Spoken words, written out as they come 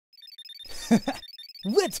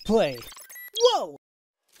Let's play! Whoa!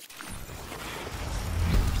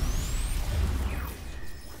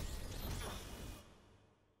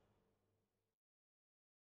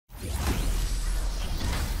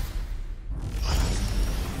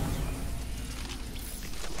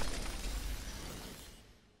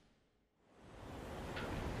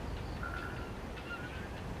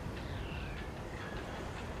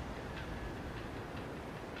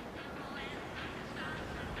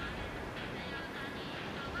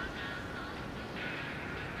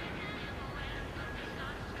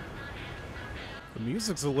 The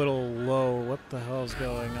music's a little low. What the hell's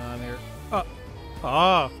going on here?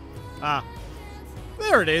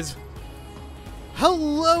 There it is.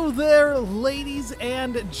 Hello there, ladies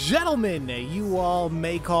and gentlemen. You all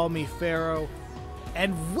may call me Pharaoh,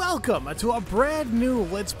 and welcome to a brand new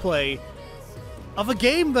Let's Play of a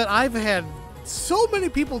game that I've had so many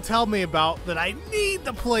people tell me about that I need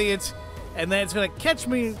to play it, and then it's gonna catch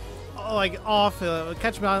me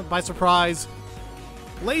catch me by surprise.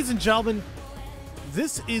 Ladies and gentlemen,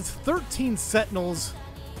 this is 13 Sentinels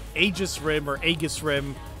Aegis Rim, or Aegis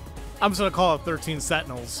Rim. I'm just gonna call it 13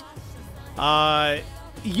 Sentinels.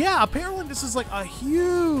 Yeah, apparently this is like a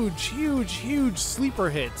huge sleeper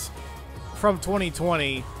hit from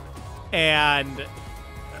 2020, and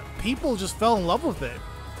people just fell in love with it.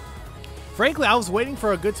 Frankly, I was waiting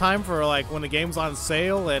for a good time for like when the game's on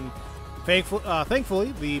sale, and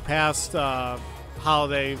thankfully, the past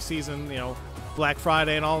holiday season, you know, Black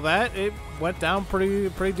Friday and all that, it went down pretty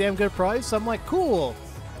damn good price. I'm like, cool.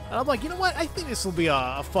 And I'm like, you know what? I think this will be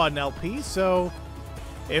a fun LP. So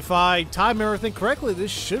if I time everything correctly, this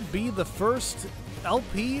should be the first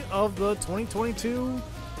LP of the 2022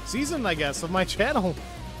 season, I guess, of my channel.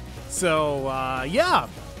 So yeah.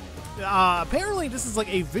 Apparently this is like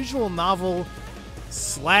a visual novel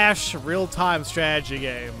 / real-time strategy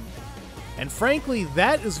game. And frankly,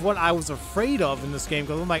 that is what I was afraid of in this game,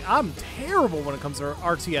 because I'm like, I'm terrible when it comes to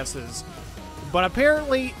RTSs. But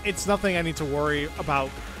apparently, it's nothing I need to worry about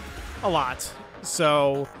a lot.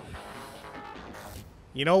 So,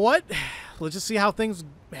 you know what? Let's just see how things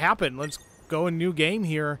happen. Let's go in new game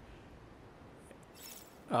here.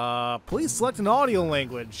 Please select an audio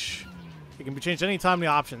language. It can be changed anytime in the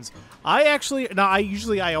options. I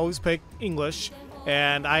always pick English,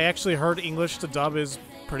 and I actually heard English to dub is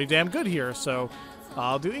pretty damn good here, so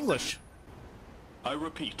I'll do English. I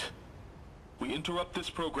repeat, we interrupt this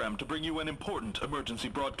program to bring you an important emergency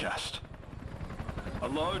broadcast. A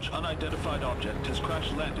large unidentified object has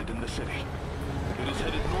crash-landed in the city. It is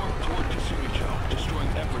headed north toward Kasumicho, destroying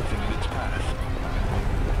everything in its path.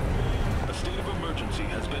 A state of emergency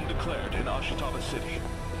has been declared in Ashitaba City.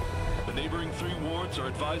 The neighboring 3 wards are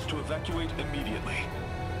advised to evacuate immediately.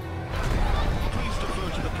 Please defer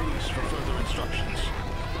to the police for further instructions.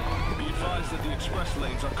 Be advised that the express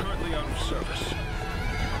lanes are currently out of service.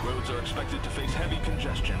 Roads are expected to face heavy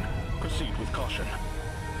congestion. Proceed with caution.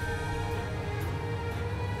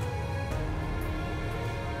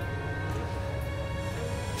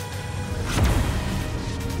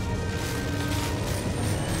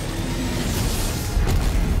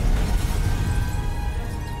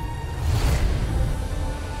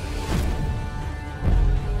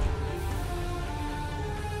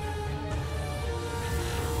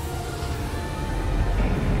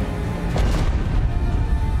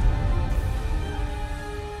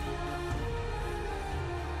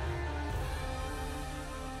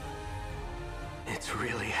 It's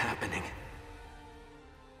really happening.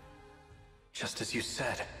 Just as you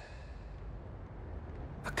said.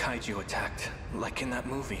 A kaiju attacked, like in that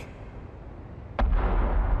movie.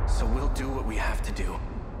 So we'll do what we have to do.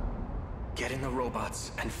 Get in the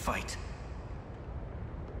robots and fight.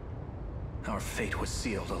 Our fate was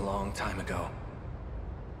sealed a long time ago.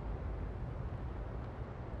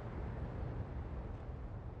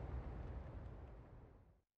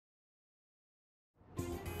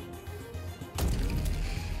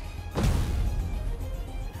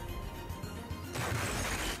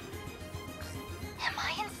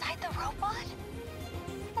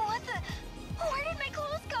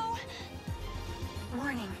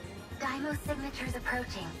 Signatures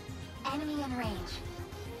approaching. Enemy in range.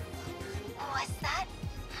 Was that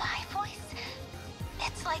my voice?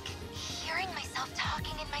 It's like hearing myself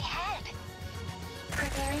talking in my head.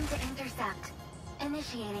 Preparing to intercept.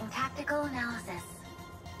 Initiating tactical analysis.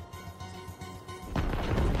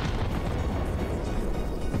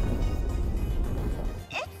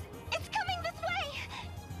 It's coming this way!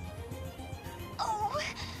 Oh,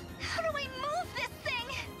 how do I move this thing?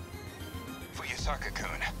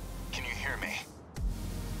 Fuyusaka-kun, can you hear me?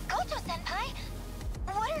 Gojo-senpai,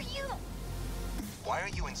 what are you? Why are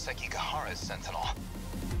you in Sekigahara's Sentinel.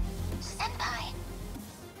 Senpai,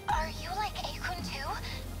 are you like Akun too?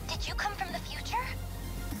 Did you come from the future?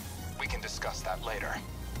 We can discuss that later.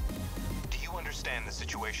 Do you understand the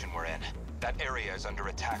situation we're in? That area is under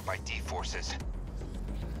attack by D-forces.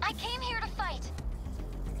 I came here to fight,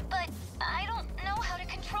 but I don't know how to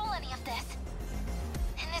control any of this.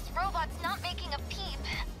 And this robot's not making a peep.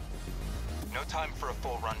 No time for a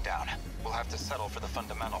full rundown. We'll have to settle for the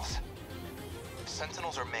fundamentals.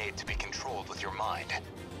 Sentinels are made to be controlled with your mind.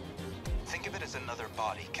 Think of it as another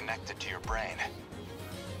body connected to your brain.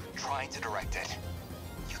 Try to direct it.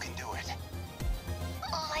 You can do it.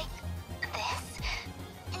 Like this?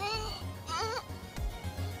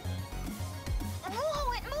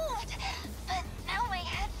 Whoa, it moved! But now my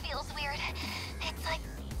head feels weird. It's like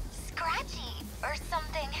scratchy or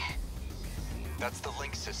something. That's the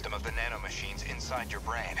link system of the nanomachines inside your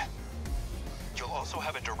brain. You'll also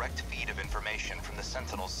have a direct feed of information from the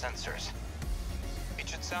Sentinel's sensors. It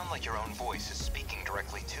should sound like your own voice is speaking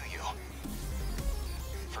directly to you.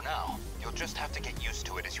 For now, you'll just have to get used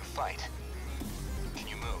to it as you fight. Can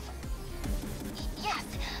you move? Yes,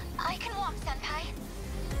 I can walk, Senpai.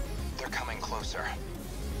 They're coming closer.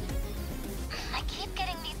 I keep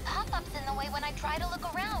getting these pop-ups in the way when I try to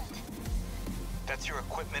look around. That's your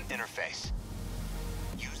equipment interface.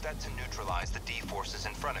 Use that to neutralize the D-forces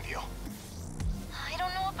in front of you. I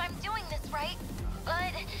don't know if I'm doing this right,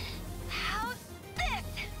 but how's this?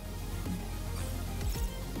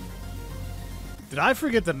 Did I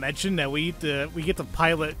forget to mention that we get to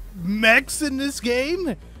pilot mechs in this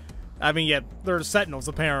game? I mean, yeah, they're Sentinels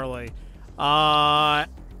apparently. I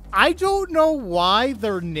don't know why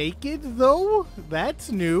they're naked though.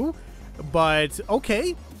 That's new, but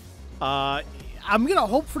okay. I'm gonna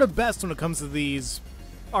hope for the best when it comes to these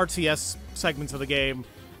RTS segments of the game.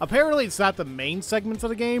 Apparently, it's not the main segments of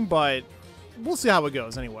the game, but we'll see how it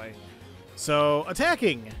goes anyway. So,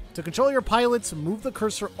 attacking. To control your pilots, move the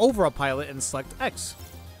cursor over a pilot and select X.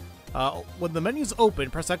 When the menu's open,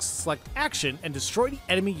 press X to select action and destroy the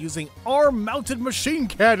enemy using arm-mounted machine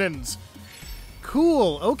cannons.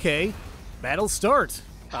 Cool, okay. Battle start.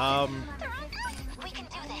 We can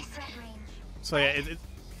do this. So yeah,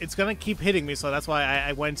 it's gonna keep hitting me, so that's why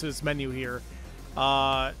I went to this menu here.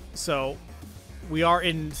 So we are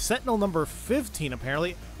in Sentinel number 15,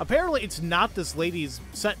 apparently. Apparently, it's not this lady's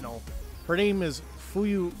Sentinel. Her name is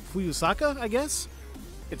Fuyusaka, I guess?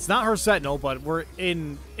 It's not her Sentinel, but we're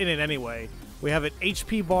in it anyway. We have an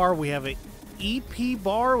HP bar, we have an EP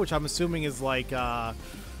bar, which I'm assuming is like,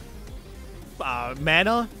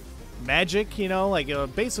 mana, magic, you know, like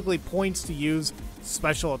basically points to use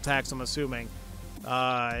special attacks, I'm assuming.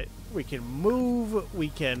 We can move, we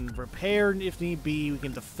can repair if need be, we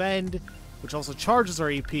can defend, which also charges our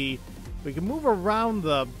EP. We can move around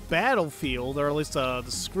the battlefield, or at least the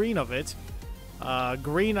screen of it.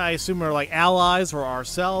 Green, I assume, are like allies or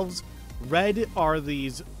ourselves. Red are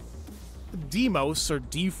these Demos, or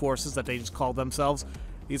D-forces that they just call themselves.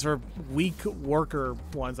 These are weak worker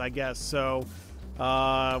ones, I guess. So,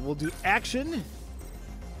 we'll do action.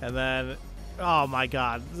 And then, oh my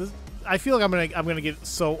god. I feel like I'm gonna get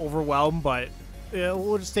so overwhelmed, but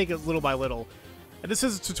we'll just take it little by little. And this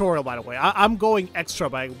is a tutorial, by the way. I'm going extra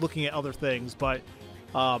by looking at other things, but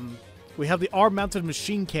we have the arm-mounted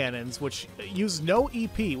machine cannons, which use no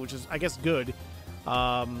EP, which is, I guess, good.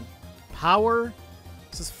 Power,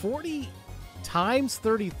 this is 40 times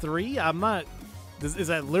 33. I'm not. Does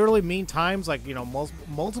that literally mean times, like, you know,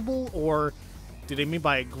 multiple, or do they mean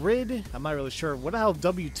by a grid? I'm not really sure. What the hell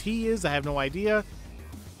WT is? I have no idea.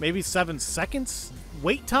 Maybe 7 seconds?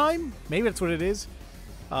 Wait time? Maybe that's what it is.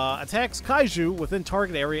 Attacks kaiju within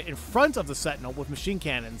target area in front of the Sentinel with machine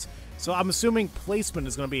cannons. So I'm assuming placement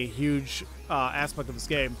is going to be a huge aspect of this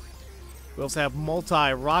game. We also have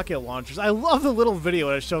multi-rocket launchers. I love the little video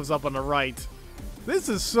that shows up on the right. This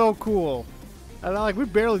is so cool. And like, we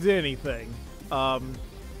barely did anything.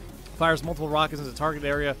 Fires multiple rockets into the target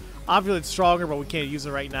area. Obviously it's stronger, but we can't use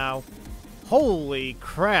it right now. Holy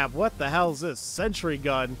crap, what the hell is this? Sentry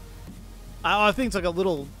gun. I think it's like a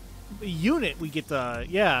little unit we get to,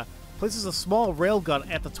 yeah. Places a small railgun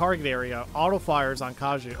at the target area. Auto fires on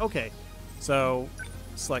kaiju. Okay, so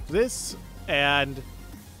select this, and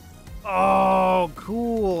oh,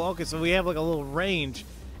 cool. Okay, so we have like a little range.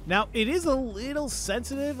 Now, it is a little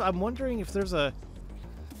sensitive. I'm wondering if there's a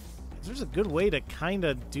good way to kind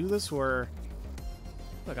of do this where,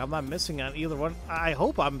 look, I'm not missing on either one. I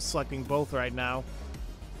hope I'm selecting both right now.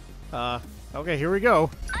 Okay, here we go.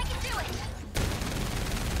 I can do it.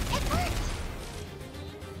 It worked.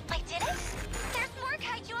 I did it. There's more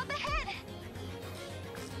kaiju up ahead.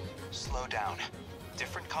 Slow down.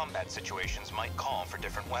 Different combat situations might call for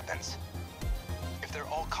different weapons. If they're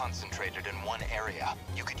all concentrated in one area,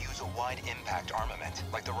 you could use a wide impact armament,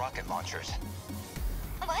 like the rocket launchers.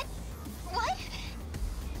 What? What?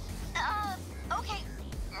 Okay.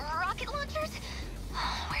 Rocket launchers?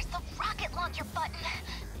 Where's the rocket launcher button?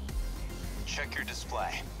 Check your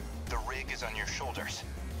display. The rig is on your shoulders.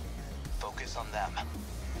 Focus on them.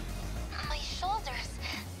 My shoulders.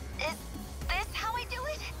 Is this how I do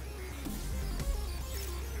it?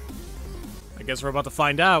 I guess we're about to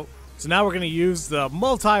find out. So now we're going to use the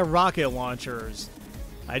multi-rocket launchers.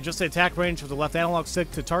 I adjust the attack range with the left analog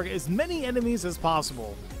stick to target as many enemies as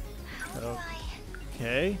possible. How do I...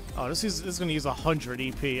 Okay. Oh, this is going to use 100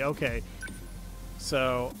 EP. Okay.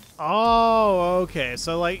 So, oh, okay.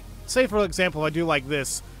 So, like, say for example, I do like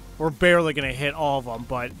this, we're barely going to hit all of them,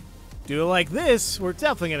 but do it like this, we're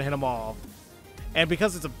definitely going to hit them all. And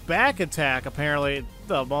because it's a back attack, apparently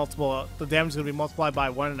the damage is going to be multiplied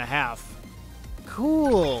by 1.5.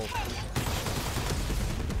 Cool.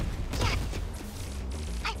 Yes!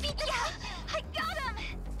 I beat the... I got him!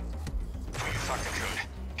 Fuyusaka-kun,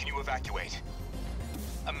 can you evacuate?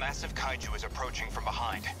 A massive kaiju is approaching from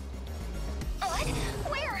behind. What?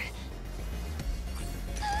 Where?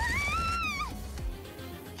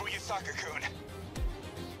 Fuyusaka-kun,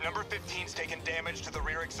 number 15's taken damage to the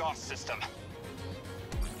rear exhaust system.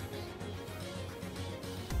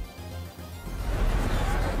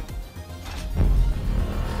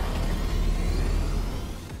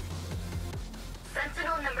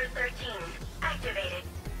 Sentinel number 13, activated.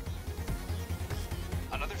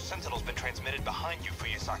 Another Sentinel's been transmitted behind you,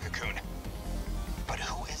 Fuyusaka-kun. But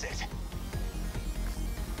who is it?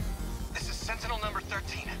 This is Sentinel number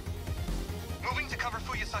 13. Moving to cover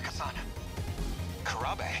Fuyusaka-san.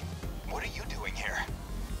 Kurabe, what are you doing here?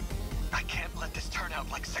 I can't let this turn out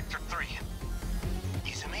like Sector 3.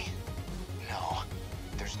 Izumi? No.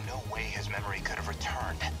 There's no way his memory could have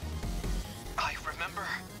returned. I remember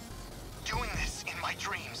doing this in my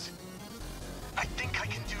dreams. I think I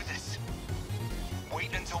can do this.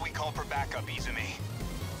 Wait until we call for backup, Izumi.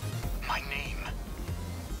 My name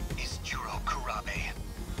is Juro Kurabe.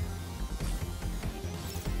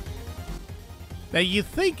 Now you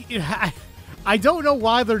think... I don't know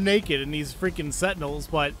why they're naked in these freaking Sentinels,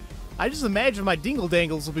 but I just imagine my dingle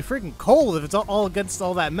dangles will be freaking cold if it's all against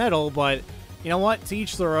all that metal, but you know what? To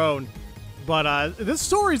each their own. But this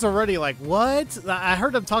story's already like, what? I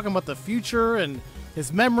heard him talking about the future and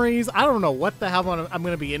his memories. I don't know what the hell I'm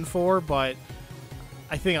going to be in for, but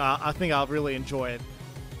I think I'll really enjoy it.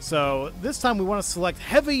 So this time we want to select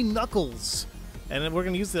Heavy Knuckles, and then we're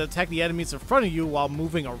going to use it to attack the enemies in front of you while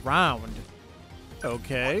moving around.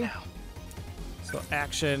 Okay. So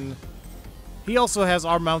action. He also has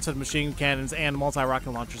arm-mounted machine cannons and multi-rocket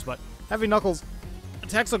launchers, but Heavy Knuckles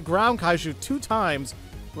attacks a ground kaiju 2 times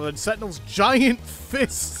with Sentinel's giant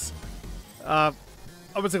fists. I'm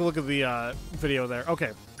gonna take a look at the video there.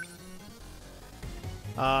 Okay.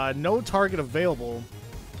 No target available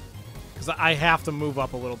because I have to move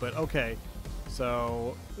up a little bit. Okay.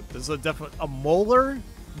 So this is a molar,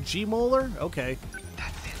 G-molar. Okay.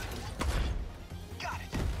 That's it. Got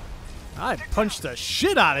it. I punched the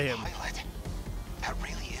shit out of him. Pilot. That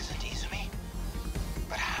really isn't Izumi.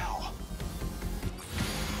 But how?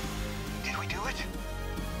 Did we do it?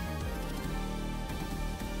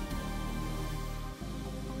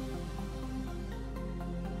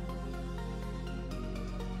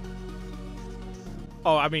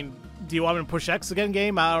 Oh, I mean, do you want me to push X again,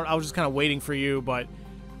 game? I was just kind of waiting for you, but,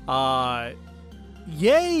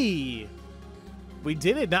 yay! We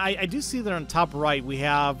did it. Now, I do see that on top right, we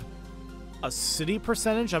have a city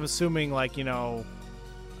percentage. I'm assuming, like, you know,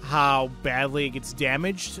 how badly it gets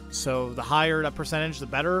damaged. So the higher that percentage, the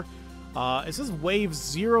better. It says wave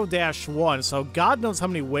 0-1, so God knows how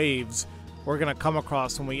many waves we're going to come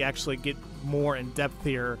across when we actually get more in depth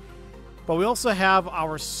here. But we also have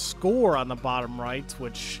our score on the bottom right,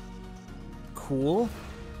 which, cool.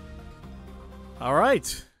 All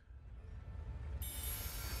right.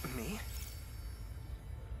 Me?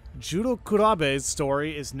 Juro Kurabe's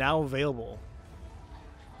story is now available.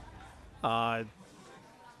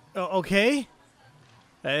 Okay.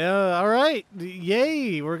 All right.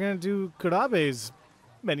 Yay. We're going to do Kurabe's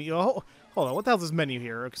menu. Oh, hold on. What the hell is this menu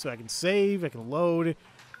here? So I can save, I can load.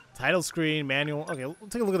 Title screen, manual. Okay, we'll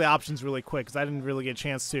take a look at the options really quick because I didn't really get a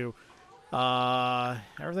chance to.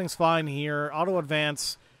 Everything's fine here. Auto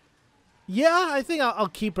advance. Yeah, I think I'll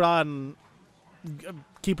keep it on.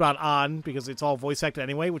 Keep it on because it's all voice acted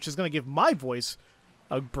anyway, which is going to give my voice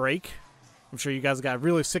a break. I'm sure you guys got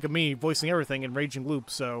really sick of me voicing everything in Raging Loop,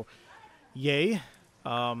 so yay.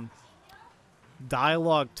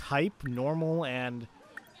 Dialogue type, normal, and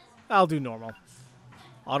I'll do normal.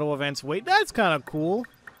 Auto events wait. That's kind of cool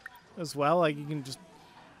as well. Like you can just.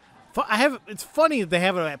 It's funny that they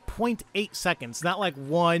have it at 0.8 seconds, not like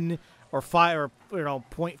 1 or 5 or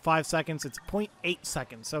 0.5 seconds. It's 0.8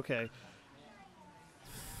 seconds. Okay.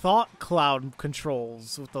 Thought cloud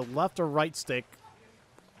controls with the left or right stick.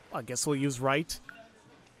 I guess we'll use right.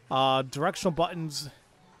 Directional buttons.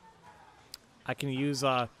 I can use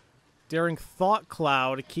during thought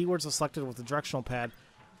cloud. Keywords are selected with the directional pad.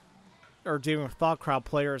 Or during thought cloud,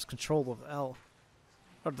 players control with L.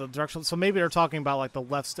 Or the directional. So maybe they're talking about like the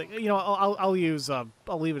left stick. You know, I'll use. I'll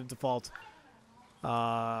leave it at default.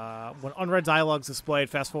 When unread dialogue is displayed,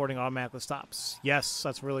 fast forwarding automatically stops. Yes,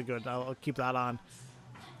 that's really good. I'll keep that on.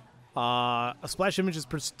 A splash image is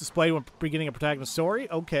displayed when beginning a protagonist story.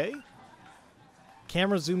 Okay.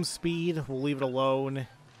 Camera zoom speed. We'll leave it alone.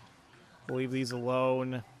 We'll leave these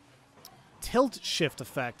alone. Tilt shift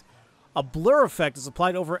effect. A blur effect is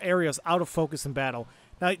applied over areas out of focus in battle.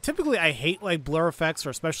 Now, typically I hate like blur effects, or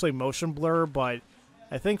especially motion blur, but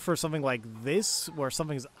I think for something like this, where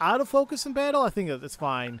something's out of focus in battle, I think it's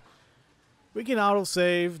fine. We can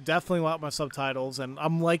autosave, definitely want my subtitles, and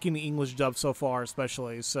I'm liking the English dub so far,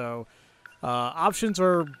 especially. So, options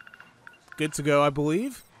are good to go, I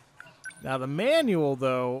believe. Now, the manual,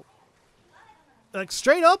 though, like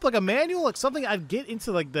straight up, like a manual, like something I'd get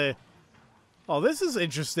into, like the, oh, this is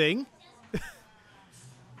interesting.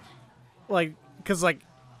 Like, because, like,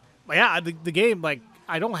 yeah, the game, like,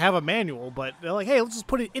 I don't have a manual, but they're like, hey, let's just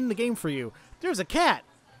put it in the game for you. There's a cat.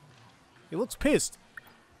 He looks pissed.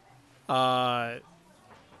 There's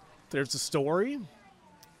a story.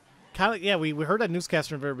 Kind of, yeah, we heard that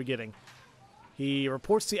newscaster in the very beginning. He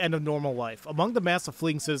reports the end of normal life. Among the mass of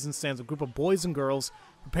fleeing citizens stands a group of boys and girls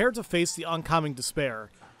prepared to face the oncoming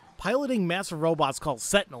despair. Piloting massive robots called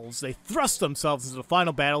Sentinels, they thrust themselves into the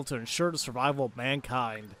final battle to ensure the survival of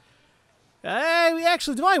mankind. Hey,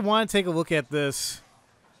 actually, do I want to take a look at this?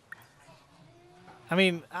 I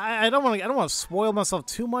mean, I don't want to spoil myself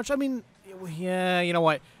too much. I mean, yeah, you know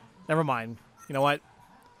what? Never mind. You know what?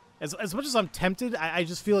 As much as I'm tempted, I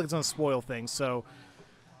just feel like it's gonna spoil things. So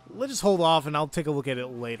let's just hold off, and I'll take a look at it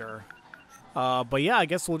later. But yeah, I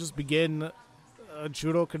guess we'll just begin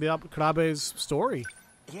Juro Kurabe's story.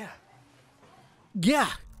 Yeah. Yeah.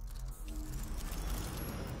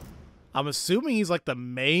 I'm assuming he's like the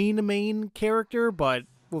main character, but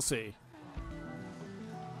we'll see.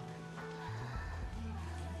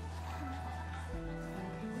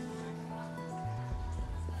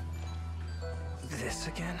 This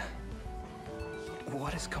again?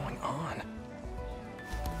 What is going on?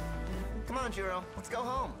 Come on, Juro. Let's go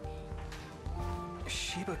home.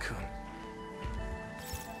 Shiba-kun.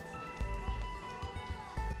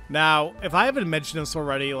 Now, if I haven't mentioned this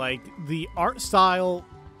already, like, the art style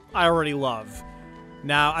I already love.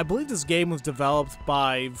 Now, I believe this game was developed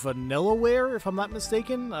by Vanillaware, if I'm not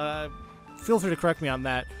mistaken. Feel free to correct me on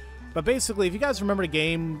that. But basically, if you guys remember the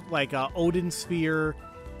game, like Odin Sphere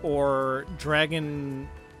or Dragon's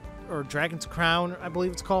Crown, I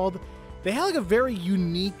believe it's called, they had like a very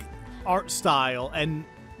unique art style, and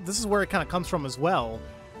this is where it kind of comes from as well.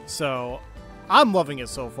 So, I'm loving it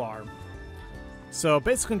so far. So,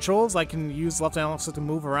 basic controls, I can use left analog stick to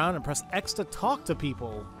move around and press X to talk to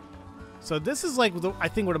people. So this is like, I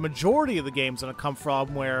think, where the majority of the game's going to come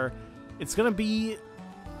from, where it's going to be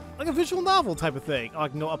like a visual novel type of thing. Oh, I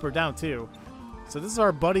can go up or down, too. So this is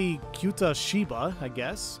our buddy Kyuta Shiba, I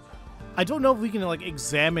guess. I don't know if we can, like,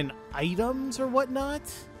 examine items or whatnot,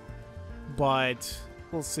 but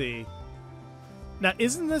we'll see. Now,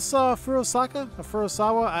 isn't this Furusawa?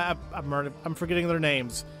 I'm forgetting their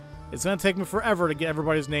names. It's going to take me forever to get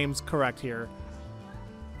everybody's names correct here.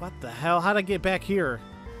 What the hell? How'd I get back here?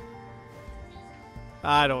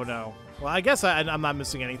 I don't know. Well, I guess I'm not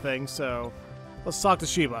missing anything, so let's talk to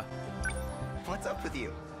Shiba. What's up with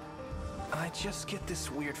you? I just get this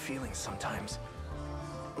weird feeling sometimes.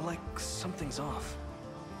 Like something's off.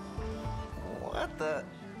 What the?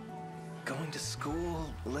 Going to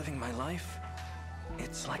school, living my life.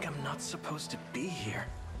 It's like I'm not supposed to be here.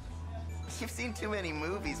 You've seen too many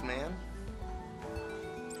movies, man.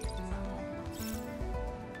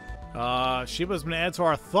 Shiba's been added to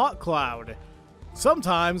our thought cloud.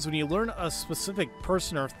 Sometimes when you learn a specific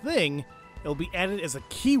person or thing, it'll be added as a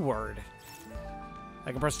keyword.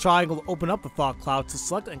 I can press triangle to open up the thought cloud to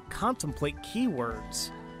select and contemplate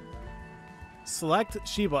keywords. Select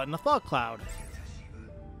Shiba in the thought cloud.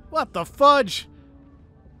 What the fudge?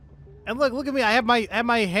 And look at me! I have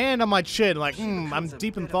my hand on my chin, like, I'm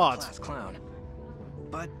deep in thought. Clown,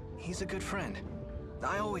 but he's a good friend.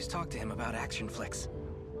 I always talk to him about action flicks.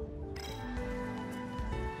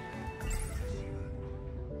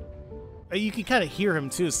 You can kind of hear him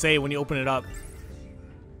too say when you open it up.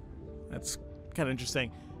 That's kind of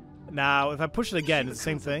interesting. Now, if I push it again, it's the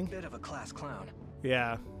same thing. A bit of a class clown.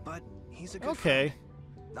 Yeah. But he's a good Okay.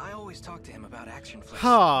 friend. I always talk to him about action flicks.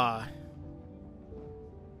 Ha.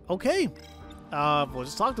 Okay. We'll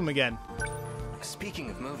just talk to him again. Speaking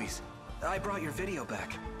of movies, I brought your video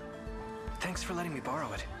back. Thanks for letting me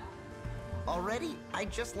borrow it. Already? I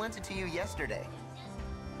just lent it to you yesterday.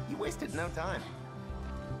 You wasted no time.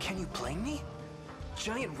 Can you blame me?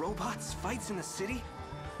 Giant robots, fights in the city?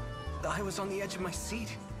 I was on the edge of my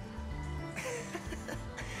seat.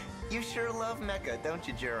 You sure love mecha, don't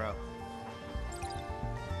you, Jiro?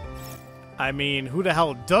 I mean, who the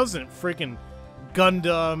hell doesn't? Freaking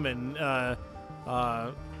Gundam and,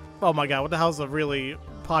 oh my god, what the hell's a really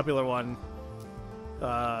popular one?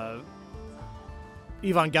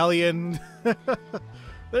 Evangelion.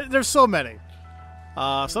 There's so many.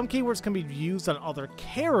 Some keywords can be used on other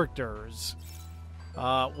characters.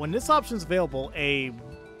 When this option is available, a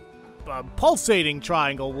pulsating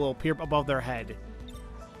triangle will appear above their head.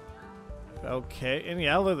 Okay, and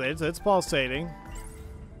yeah, it's pulsating.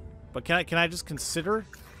 But can I just consider?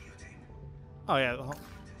 Oh yeah.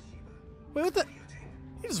 Wait, what the?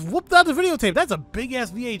 He just whooped out the videotape. That's a big ass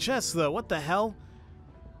VHS though. What the hell?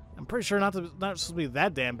 I'm pretty sure not supposed to be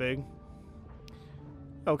that damn big.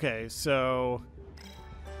 Okay, so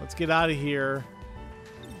let's get out of here.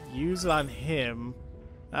 Use it on him.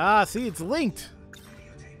 Ah, see, it's linked.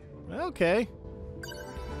 Okay.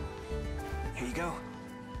 Here you go.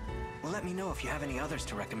 Let me know if you have any others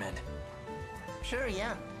to recommend. Sure,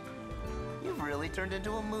 yeah. You've really turned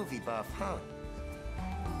into a movie buff, huh?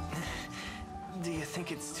 Do you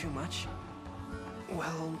think it's too much?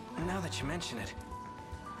 Well, now that you mention it,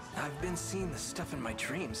 I've been seeing the stuff in my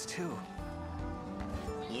dreams, too.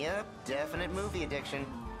 Yep, definite movie addiction.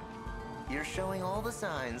 You're showing all the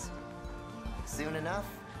signs. Soon enough,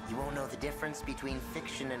 you won't know the difference between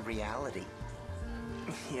fiction and reality.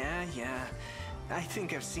 Yeah. I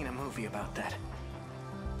think I've seen a movie about that.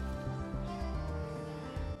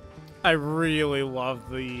 I really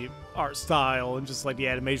love the art style and just like the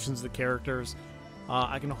animations of the characters.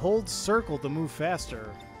 I can hold circle to move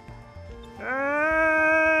faster.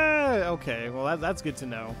 Okay, well that's good to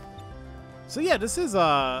know. So yeah, this is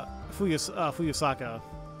Fuyusaka.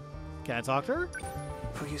 Can I talk to her?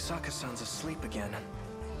 Fuyusaka-san's asleep again.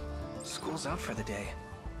 School's out for the day.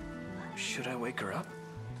 Should I wake her up?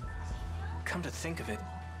 Come to think of it,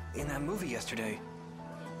 in that movie yesterday,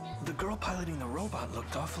 the girl piloting the robot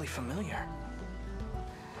looked awfully familiar.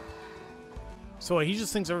 So he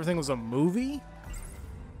just thinks everything was a movie?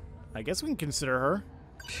 I guess we can consider her.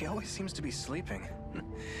 She always seems to be sleeping.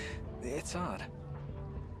 It's odd.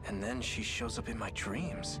 And then she shows up in my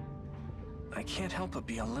dreams. I can't help but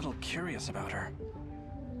be a little curious about her.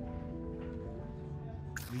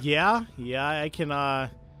 Yeah, I can,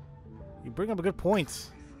 you bring up a good point.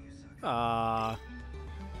 I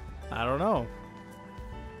don't know.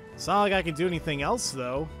 It's not like I can do anything else,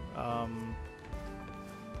 though. Can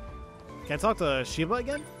I talk to Shiba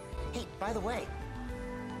again? Hey, by the way,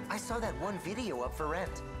 I saw that one video up for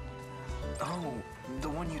rent. Oh, the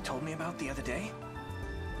one you told me about the other day?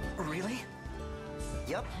 Really?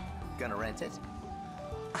 Yup, gonna rent it.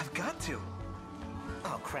 I've got to.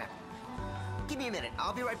 Oh, crap. Give me a minute,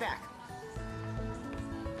 I'll be right back.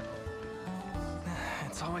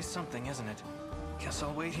 It's always something, isn't it? Guess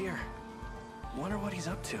I'll wait here. Wonder what he's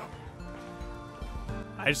up to.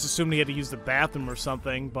 I just assumed he had to use the bathroom or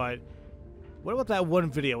something, but what about that one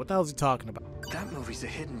video? What the hell is he talking about? That movie's a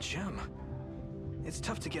hidden gem. It's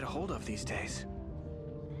tough to get a hold of these days.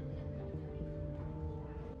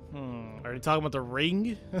 Are you talking about The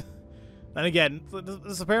Ring? Then again,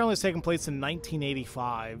 this apparently is taking place in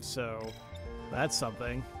 1985, so that's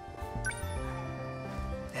something.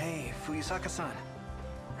 Hey, Fuyusaka-san.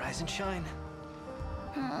 Rise and shine.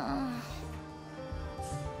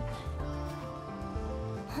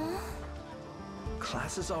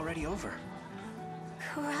 Class is already over.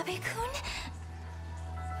 Kurabe-kun?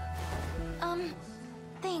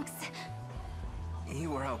 Thanks.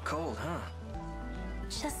 You were out cold, huh?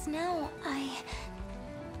 Just now, I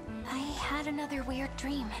had another weird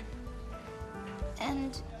dream.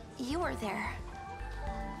 And you were there.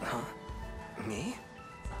 Huh? Me?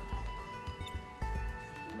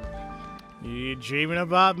 You dreaming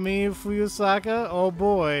about me, Fuyusaka? Oh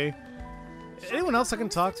boy. Anyone else I can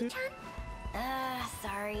talk to?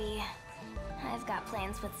 Sorry. I've got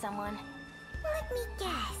plans with someone. Let me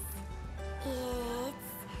guess.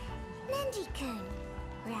 It's Nenji-kun,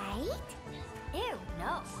 right? Ew,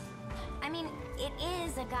 no. I mean, it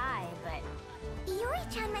is a guy, but...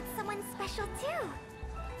 Yuri-chan met someone special too.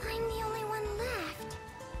 I'm the only one left.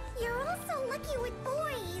 You're all so lucky with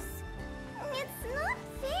boys. It's not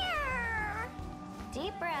fair.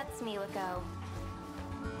 Deep breaths, Miliko.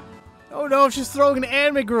 Oh no, she's throwing an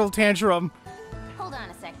anime girl tantrum. Hold on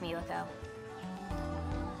a sec, Miliko.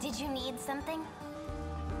 Did you need something?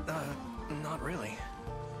 Not really.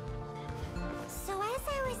 So as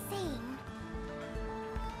I was saying,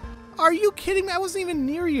 Are you kidding me? I wasn't even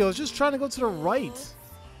near you. I was just trying to go to the right.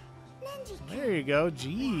 There you go.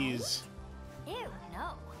 Jeez. Ew,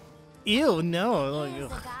 no. Ew, no. He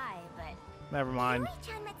is Ugh. a guy, but Never mind.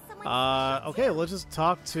 every time I met someone Okay, let's just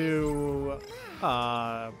talk to you're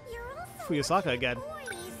all so Fuyusaka lucky again. with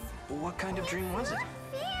boys. What kind of dream was it?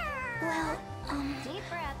 Fair. Well, deep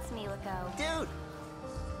breaths, Miliko. Dude!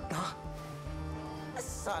 This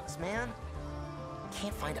sucks, man.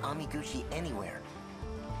 Can't find Amiguchi anywhere.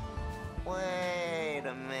 Wait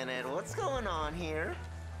a minute, what's going on here?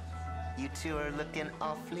 You two are looking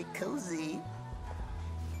awfully cozy.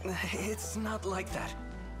 It's not like that.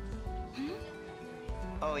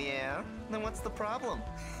 Oh yeah? Then what's the problem?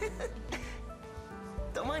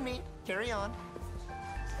 Don't mind me. Carry on.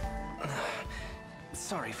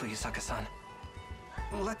 Sorry, Fuyusaka-san.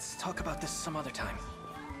 Let's talk about this some other time.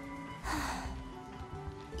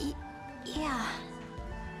 Yeah.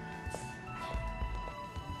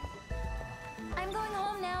 I'm going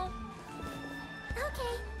home now.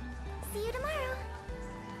 Okay. See you tomorrow.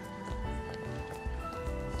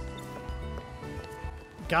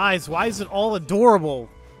 Guys, why is it all adorable?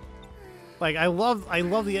 Like I love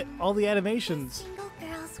all the animations. Single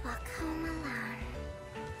girls walk home alone.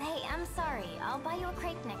 Hey, I'm sorry. I'll buy you a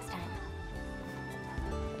crepe next time.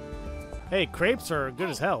 Hey, crepes are good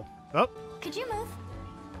as hell. Oh, Could you move?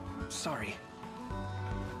 Sorry.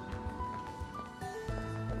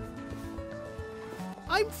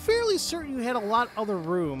 I'm fairly certain you had a lot other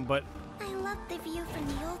room, but I love the view from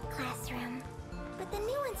the old classroom, but the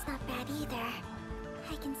new one's not bad either.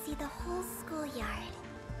 I can see the whole schoolyard.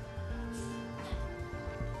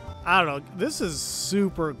 I don't know. This is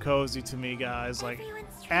super cozy to me, guys. Like, Everyone's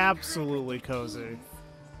trying hard with absolutely their cozy. teams.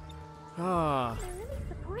 Ah. They're really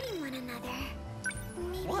supporting one another.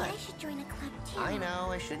 Maybe What? I should join a club too. I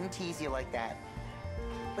know, I shouldn't tease you like that.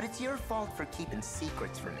 But it's your fault for keeping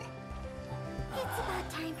secrets from me. It's about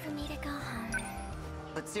time for me to go home.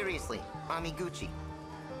 But seriously, Amiguchi,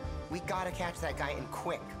 we gotta catch that guy and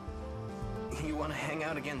quick. You want to hang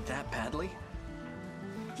out again that badly?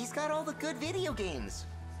 He's got all the good video games.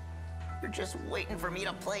 You're just waiting for me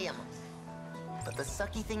to play him. But the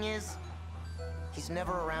sucky thing is, he's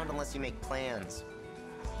never around unless you make plans.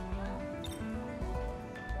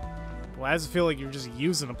 Well, I just feel like you're just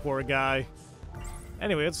using a poor guy.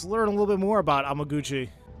 Anyway, let's learn a little bit more about Amaguchi.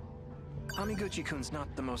 Amiguchi-kun's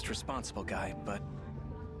not the most responsible guy, but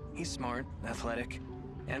he's smart, athletic,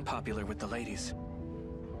 and popular with the ladies.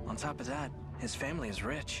 On top of that, his family is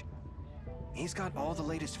rich. He's got all the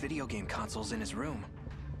latest video game consoles in his room.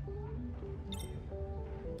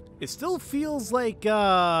 It still feels like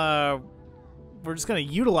we're just kind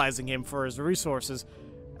of utilizing him for his resources.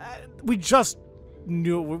 We just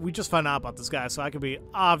found out about this guy, so I could be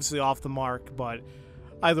obviously off the mark, but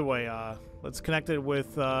either way, let's connect it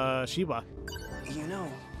with Shiba. You know,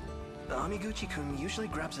 Amiguchi-kun usually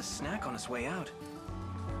grabs a snack on his way out.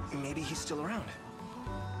 Maybe he's still around.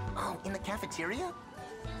 Oh, in the cafeteria?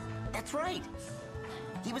 That's right.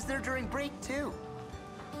 He was there during break, too.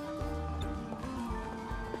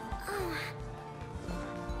 Oh.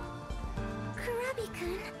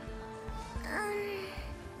 Kurabi-kun.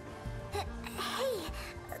 Hey,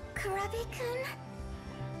 Kurabi-kun?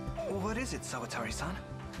 What is it, Sawatari-san?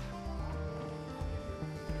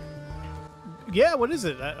 Yeah, what is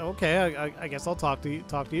it? Okay, I guess I'll talk to you.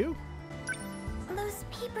 Those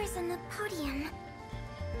papers on the podium.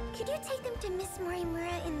 Could you take them to Miss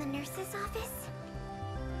Morimura in the nurse's office?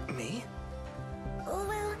 Me?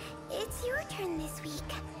 Well, it's your turn this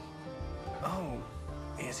week. Oh,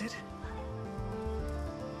 is it?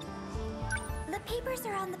 The papers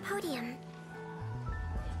are on the podium.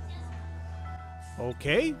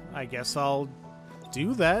 Okay, I guess I'll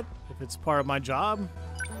do that if it's part of my job.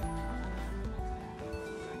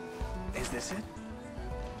 Is this it?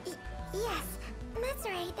 Yes, that's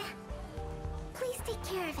right. Please take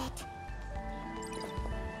care of it.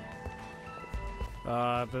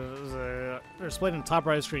 They're displayed on the top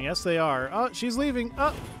right of the screen. Yes, they are. Oh, she's leaving.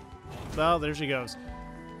 Oh, well, there she goes.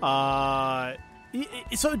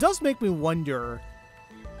 So it does make me wonder.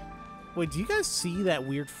 Wait, do you guys see that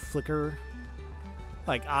weird flicker,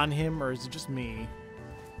 like on him, or is it just me?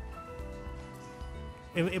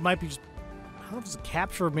 It might be just. I don't know if it's a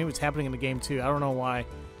capture, or maybe it's happening in the game too. I don't know why.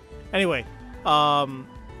 Anyway,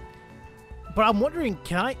 But I'm wondering,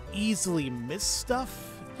 can I easily miss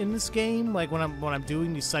stuff in this game? Like when I'm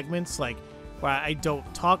doing these segments, like where I don't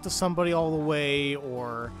talk to somebody all the way,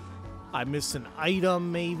 or I miss an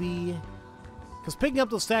item maybe? Because picking up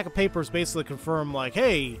those stack of papers basically confirm, like,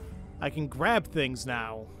 hey, I can grab things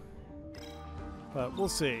now. But we'll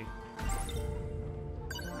see.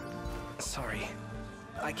 Sorry,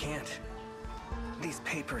 I can't. These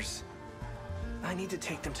papers, I need to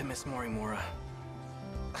take them to Miss Morimura.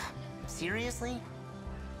 Seriously?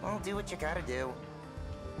 Well, do what you gotta do.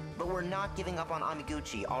 But we're not giving up on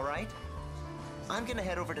Amiguchi, alright? I'm gonna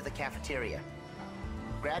head over to the cafeteria.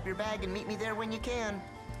 Grab your bag and meet me there when you can.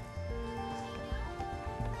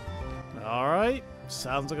 Alright,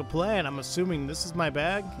 sounds like a plan. I'm assuming this is my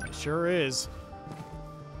bag. It sure is.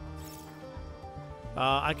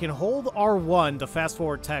 I can hold R1 to fast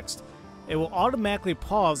forward text. It will automatically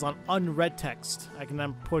pause on unread text. I can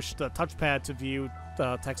then push the touchpad to view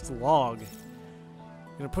the text log.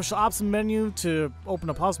 I'm going to push the option menu to open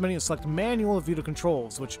a pause menu and select manual to view the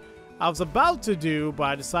controls, which I was about to do, but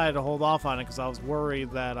I decided to hold off on it because I was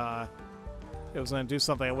worried that it was going to do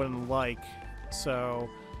something I wouldn't like. So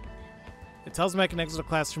it tells me I can exit the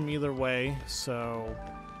classroom either way, so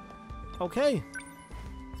okay.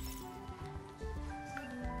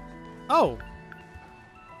 Oh.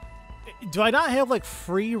 Do I not have, like,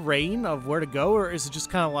 free reign of where to go, or is it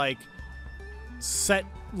just kind of, like, set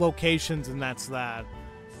locations and that's that?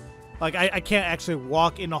 Like, I can't actually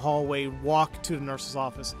walk in the hallway, walk to the nurse's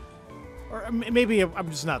office. Or maybe I'm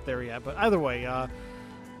just not there yet, but either way,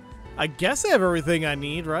 I guess I have everything I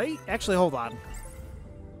need, right? Actually, hold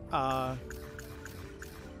on.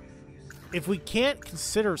 If we can't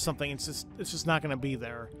consider something, it's just not going to be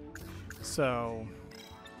there. So,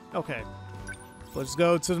 okay. Let's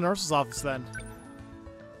go to the nurse's office then.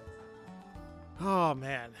 Oh,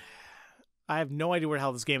 man. I have no idea where the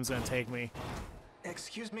hell this game is going to take me.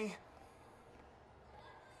 Excuse me?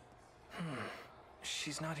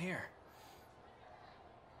 She's not here.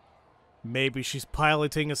 Maybe she's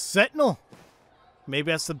piloting a Sentinel.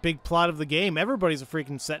 Maybe that's the big plot of the game. Everybody's a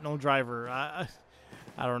freaking Sentinel driver. I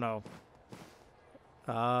don't know.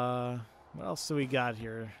 What else do we got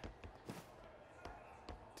here?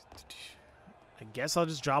 I guess I'll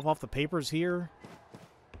just drop off the papers here.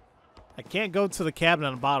 I can't go to the cabinet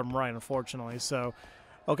on the bottom right, unfortunately, so...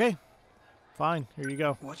 Okay. Fine. Here you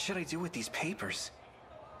go. What should I do with these papers?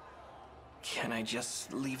 Can I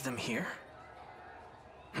just leave them here?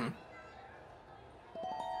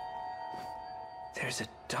 There's a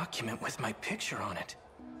document with my picture on it.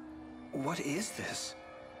 What is this?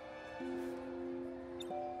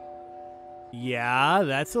 Yeah,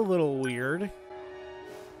 that's a little weird.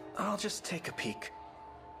 I'll just take a peek.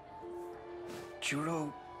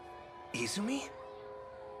 Juro Izumi?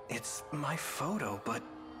 It's my photo, but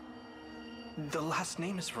the last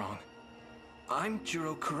name is wrong. I'm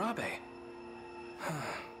Juro Kurabe.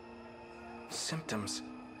 Symptoms.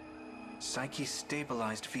 Psyche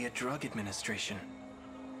stabilized via drug administration.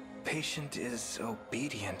 Patient is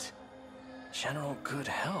obedient. General good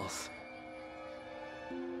health.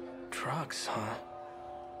 Drugs, huh?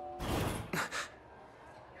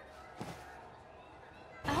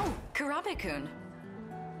 Oh, Kurabe-kun.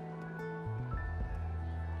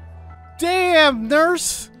 Damn,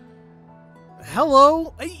 nurse!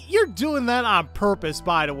 Hello? You're doing that on purpose,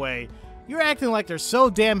 by the way. You're acting like they're so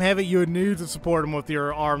damn heavy you need to support them with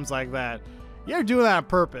your arms like that. You're doing that on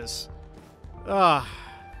purpose. Sorry,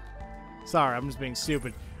 I'm just being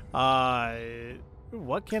stupid.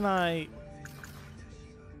 What can I...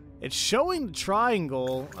 It's showing the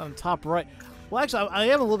triangle on the top right. Well, actually, I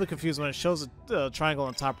am a little bit confused when it shows the triangle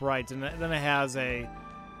on the top right, and then it has the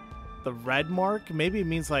red mark. Maybe it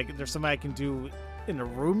means like there's something I can do in a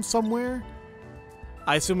room somewhere.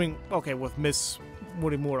 I assuming, okay, with Miss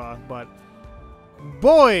Morimura, but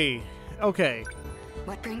boy, okay.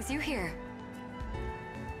 What brings you here?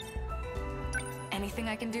 Anything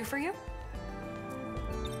I can do for you?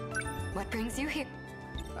 What brings you here?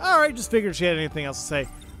 All right, just figured she had anything else to say.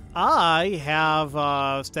 I have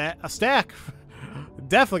a stack.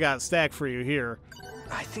 Definitely got a stack for you here.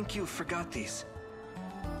 I think you forgot these.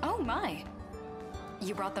 Oh my.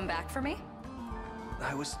 You brought them back for me?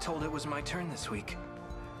 I was told it was my turn this week.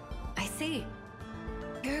 I see.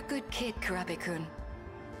 You're a good kid, Kurabe-kun.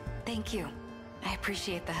 Thank you. I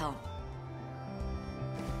appreciate the help.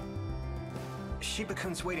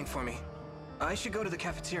 Shiba-kun's waiting for me. I should go to the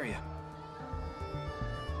cafeteria.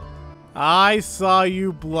 I saw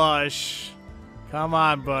you blush. Come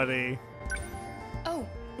on, buddy. Oh,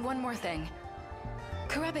 one more thing.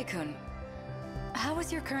 Kurabe-kun, how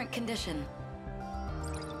is your current condition?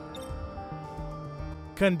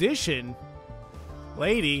 Condition?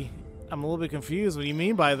 Lady? I'm a little bit confused. What do you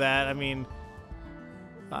mean by that? I mean,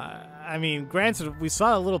 granted, we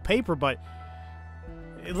saw a little paper, but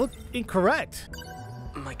it looked incorrect.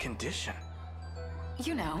 My condition?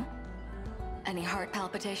 You know. Any heart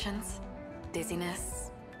palpitations?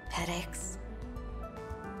 Dizziness? Headaches?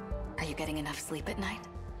 Are you getting enough sleep at night?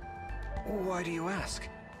 Why do you ask?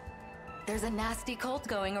 There's a nasty cold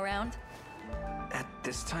going around. At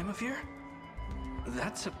this time of year?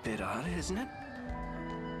 That's a bit odd, isn't it?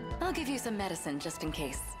 I'll give you some medicine just in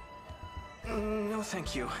case. No,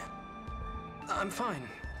 thank you. I'm fine.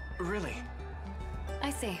 Really.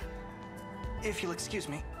 I see. If you'll excuse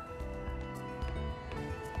me.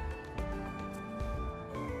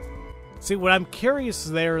 See, what I'm curious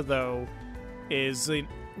there, though, is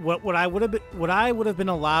what I would have been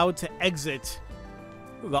allowed to exit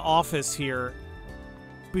the office here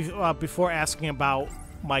before asking about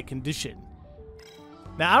my condition.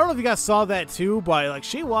 Now, I don't know if you guys saw that too, but like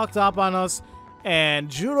she walked up on us, and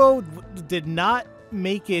Juro did not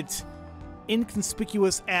make it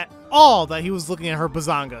inconspicuous at all that he was looking at her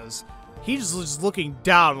bazongas. He just was just looking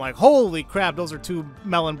down, like, holy crap, those are 2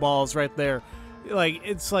 melon balls right there. Like,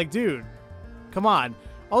 it's like, dude, come on.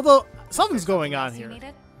 Although something's going on here.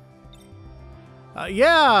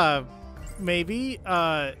 Yeah, maybe.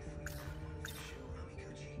 Yeah.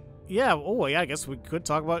 Oh, yeah. I guess we could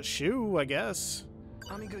talk about Shu, I guess.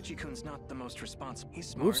 Amiguchi-kun's not the most responsible. He's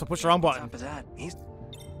smart. Oops, I pushed the wrong button. On top of that, he's...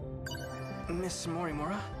 Miss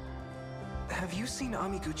Morimura, have you seen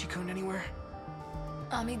Amiguchi-kun anywhere?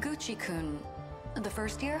 Amiguchi-kun, the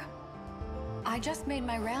first year? I just made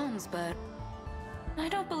my rounds, but I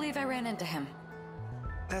don't believe I ran into him.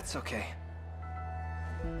 That's okay.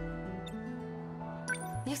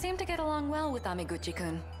 You seem to get along well with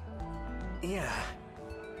Amiguchi-kun. Yeah.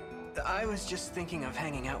 I was just thinking of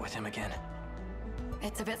hanging out with him again.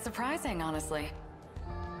 It's a bit surprising, honestly.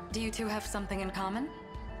 Do you two have something in common?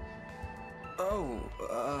 Oh,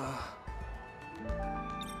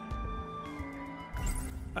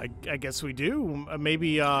 I guess we do. Maybe,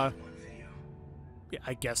 yeah,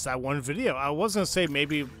 I guess that one video. I was gonna say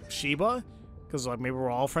maybe Shiba, because like maybe we're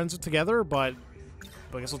all friends together, but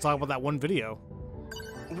I guess we'll talk about that one video.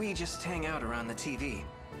 We just hang out around the TV.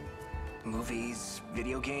 Movies,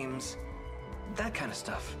 video games, that kind of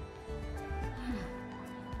stuff.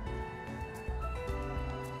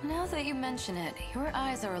 Now that you mention it, your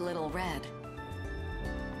eyes are a little red.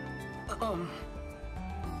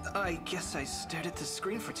 I guess I stared at the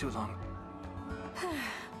screen for too long.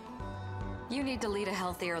 You need to lead a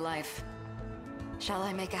healthier life. Shall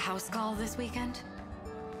I make a house call this weekend?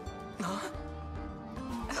 Huh?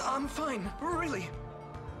 I'm fine, really.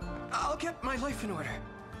 I'll get my life in order.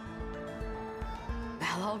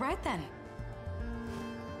 Well, all right then.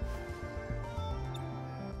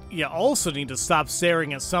 You also need to stop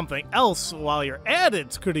staring at something else while you're at it,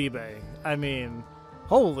 Kuribe. I mean,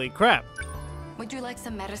 holy crap. Would you like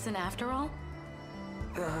some medicine after all?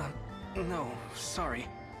 No, sorry.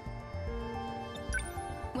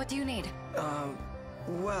 What do you need?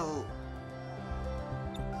 Well...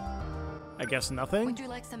 I guess nothing? Would you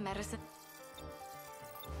like some medicine?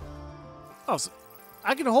 Oh, so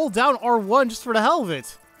I can hold down R1 just for the hell of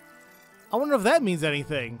it. I wonder if that means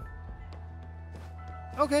anything.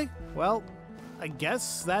 Okay, well, I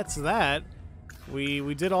guess that's that.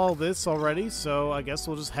 We did all this already, so I guess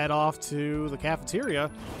we'll just head off to the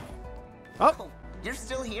cafeteria. Oh! You're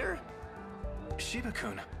still here?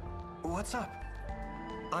 Shiba-kun, what's up?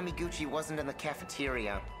 Amiguchi wasn't in the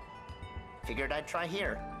cafeteria. Figured I'd try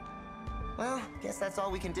here. Well, guess that's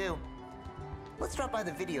all we can do. Let's drop by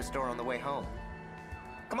the video store on the way home.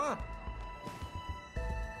 Come on.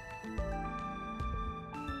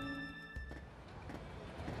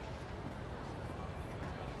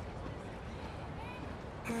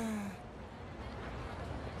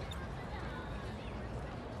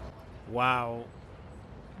 Wow.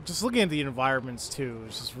 Just looking at the environments, too,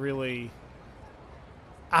 is just really...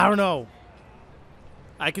 I don't know.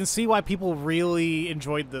 I can see why people really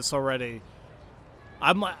enjoyed this already.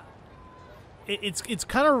 I'm like... It's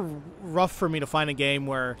kind of rough for me to find a game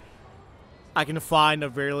where I can find a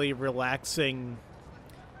very relaxing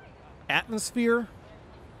atmosphere,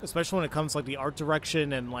 especially when it comes to like the art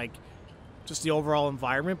direction and like just the overall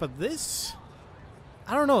environment. But this,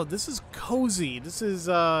 I don't know, this is cozy. This is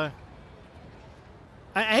I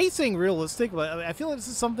hate saying realistic, but I feel like this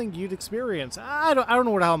is something you'd experience. I don't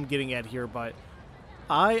know what I'm getting at here, but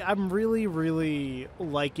I'm really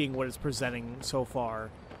liking what it's presenting so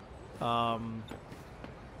far. I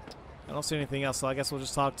don't see anything else, so I guess we'll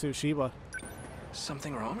just talk to Shiba.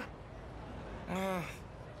 Something wrong?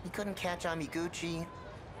 You couldn't catch Amiguchi.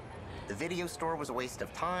 The video store was a waste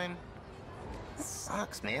of time. This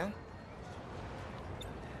sucks, man.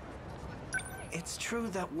 It's true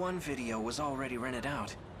that one video was already rented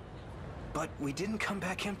out. But we didn't come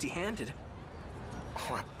back empty-handed.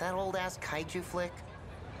 What, that old-ass kaiju flick?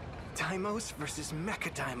 Daimos versus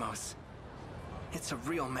Mecha Daimos. It's a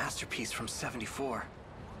real masterpiece from '74.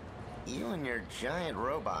 You and your giant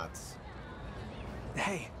robots.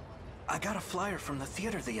 Hey, I got a flyer from the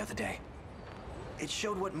theater the other day. It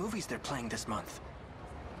showed what movies they're playing this month.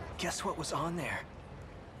 Guess what was on there?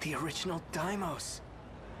 The original Daimos.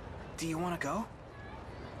 Do you want to go?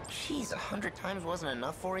 Jeez, 100 times wasn't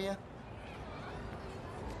enough for you?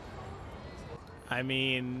 I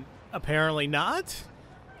mean, apparently not.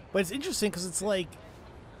 But it's interesting because it's like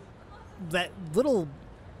that little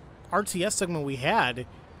RTS segment we had,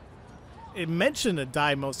 it mentioned a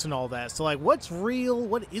Daimos and all that. So, like, what's real?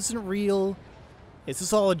 What isn't real? Is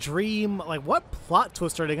this all a dream? Like, what plot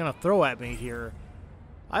twist are they going to throw at me here?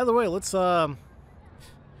 Either way, let's, that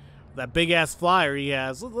big-ass flyer he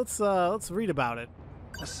has, let's read about it.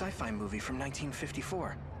 A sci-fi movie from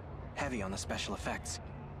 1954. Heavy on the special effects.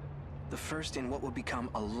 The first in what will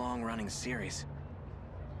become a long-running series.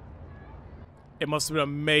 It must have been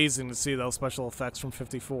amazing to see those special effects from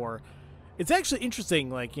 '54. It's actually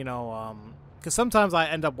interesting, like, you know, because sometimes I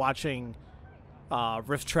end up watching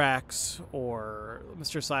Riff Tracks or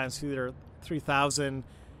Mr. Science Theater 3000,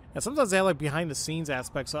 and sometimes they have, like, behind-the-scenes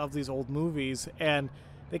aspects of these old movies, and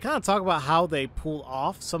they kind of talk about how they pull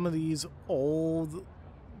off some of these old,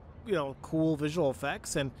 you know, cool visual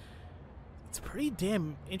effects, and it's pretty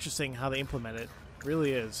damn interesting how they implement it. It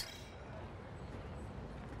really is.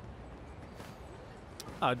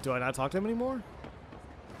 Do I not talk to him anymore?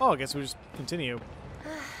 Oh, I guess we just continue.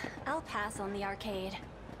 I'll pass on the arcade.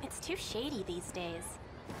 It's too shady these days.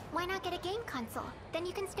 Why not get a game console? Then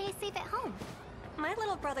you can stay safe at home. My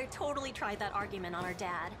little brother totally tried that argument on our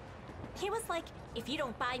dad. He was like, if you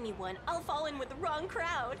don't buy me one, I'll fall in with the wrong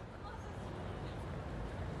crowd.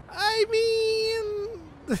 I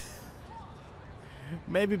mean,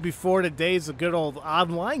 maybe before the days of good old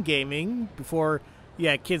online gaming, before,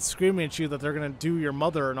 yeah, kids screaming at you that they're going to do your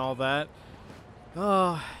mother and all that.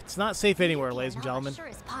 It's not safe anywhere, ladies and gentlemen. Sure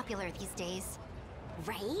is popular these days.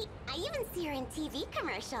 Right? I even see her in TV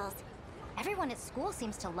commercials. Everyone at school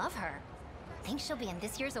seems to love her. Think she'll be in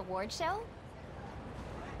this year's award show?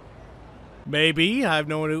 Maybe. I have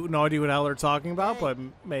no idea what the hell they're talking about, Hey, but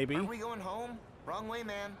maybe. Are we going home? Wrong way,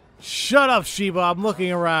 man. Shut up, Sheba. I'm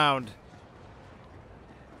looking around.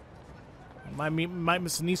 Might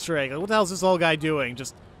miss an Easter egg. Like, what the hell is this old guy doing?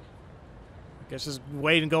 Just, I guess, just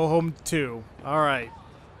wait and go home too. All right.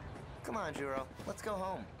 Come on, Juro. Let's go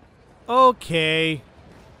home. Okay.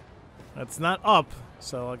 That's not up,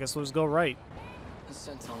 so I guess we'll just go right. The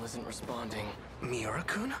Sentinel isn't responding.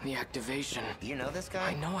 Miura-kun? The activation. You know this guy?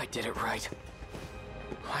 I know I did it right.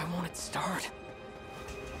 Why won't it start?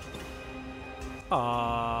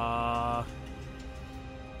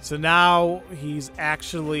 So now he's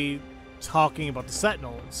actually talking about the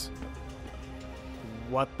Sentinels.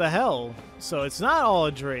 What the hell? So it's not all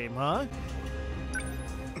a dream, huh?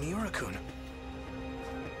 Miura-kun.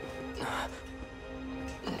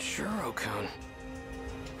 Shuro-kun.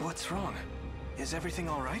 What's wrong? Is everything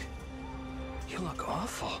all right? You look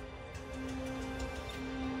awful.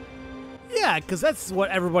 Yeah, because that's what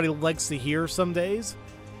everybody likes to hear some days.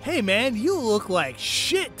 Hey, man, you look like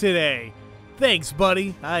shit today. Thanks,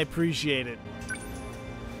 buddy. I appreciate it.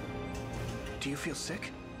 Do you feel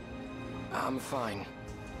sick? I'm fine.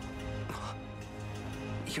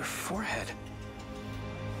 Your forehead.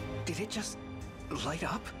 Did it just light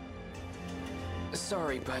up?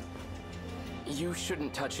 Sorry, but you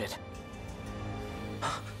shouldn't touch it.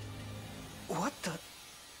 What the?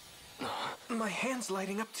 My hand's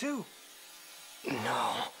lighting up too.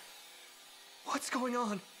 No. What's going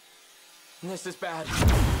on? This is bad.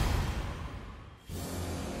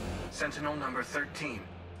 Sentinel number 13.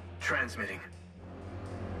 Transmitting.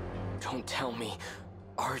 Don't tell me.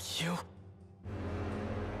 Are you?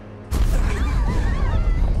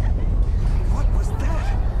 What was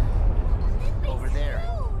that? Over there.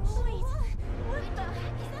 Wait, what the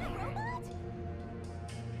heck? Is that a robot?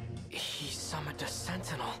 He summoned a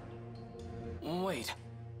Sentinel. Wait.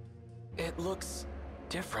 It looks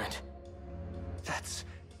different. That's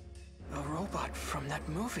a robot from that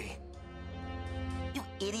movie. You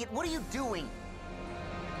idiot, what are you doing?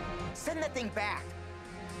 Send that thing back.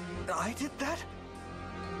 I did that?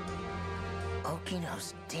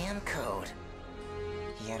 Okino's damn code.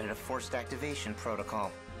 He added a forced activation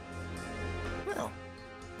protocol. Well,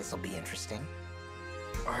 this'll be interesting.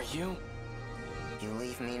 Are you? You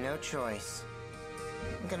leave me no choice.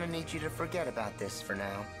 I'm gonna need you to forget about this for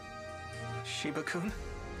now. Shiba-kun?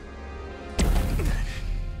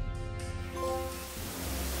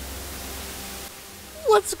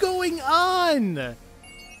 What's going on?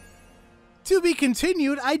 To be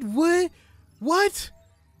continued. What?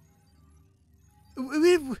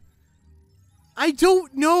 I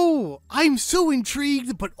don't know. I'm so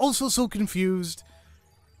intrigued, but also so confused.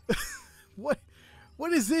 What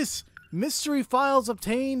is this? Mystery files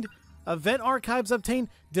obtained. Event archives obtained.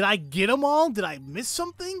 Did I get them all? Did I miss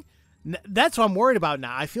something? That's what I'm worried about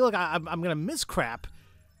now. I feel like I'm going to miss crap.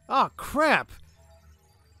 Oh, crap.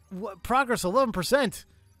 What, progress 11%.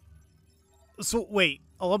 So, wait.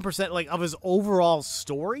 11% like of his overall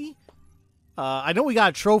story? I know we got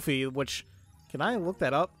a trophy, which... Can I look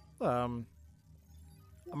that up? I'm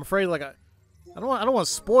afraid, like, I don't want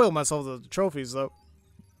to spoil myself with the trophies, though.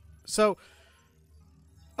 So...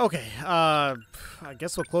 Okay, I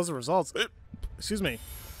guess we'll close the results. Excuse me.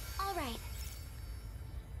 All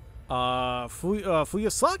right.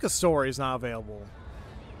 Fuyasaka's story is not available.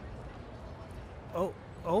 Oh,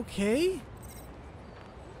 okay.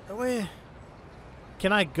 Wait.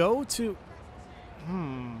 Can I go to...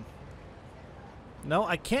 No,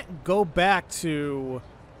 I can't go back to...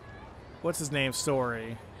 What's his name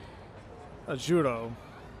story? Judo.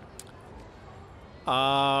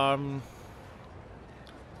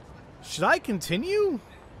 Should I continue?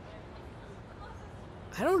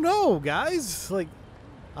 I don't know, guys. Like,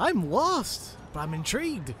 I'm lost, but I'm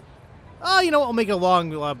intrigued. You know what? I'll make it a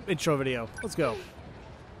long intro video. Let's go.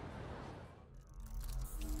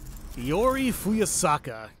 Iori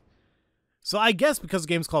Fuyasaka. So I guess because the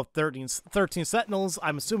game's called 13 Sentinels,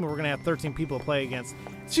 I'm assuming we're going to have 13 people to play against.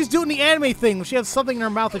 She's doing the anime thing. She has something in her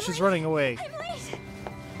mouth and she's running away. I'm late.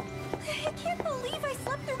 I can't believe I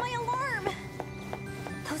slept through my alarm.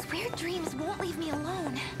 Those weird dreams won't leave me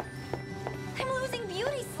alone. I'm losing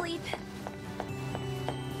beauty sleep.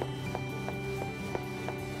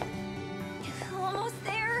 Almost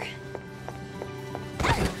there.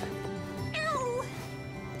 Ow!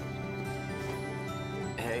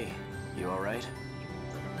 Hey, you alright?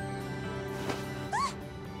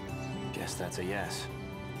 Guess that's a yes.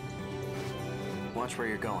 Watch where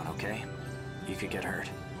you're going, okay? You could get hurt.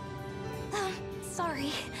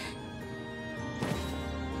 Sorry.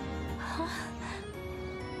 Huh?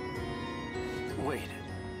 Wait,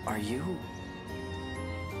 are you...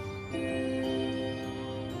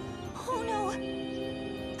 Oh no!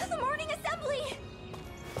 The morning assembly!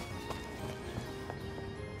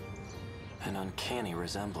 An uncanny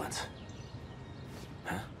resemblance.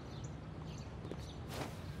 Huh?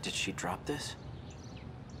 Did she drop this?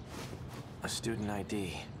 A student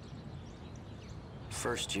ID.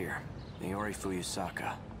 First year, Iori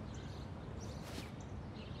Fuyasaka.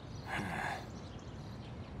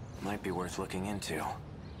 Might be worth looking into.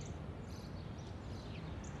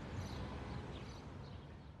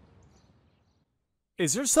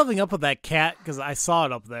 Is there something up with that cat? Because I saw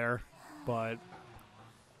it up there, but...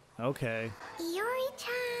 Okay.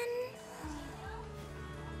 Iori-chan.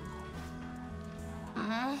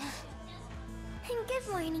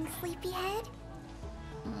 Good morning, sleepyhead.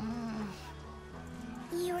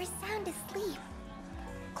 You were sound asleep.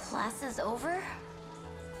 Class is over?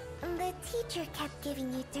 The teacher kept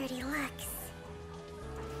giving you dirty looks.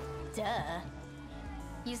 Duh.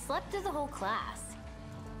 You slept through the whole class.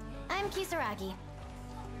 I'm Kisaragi.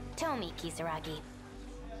 Tomi Kisaragi.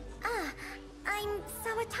 Ah, I'm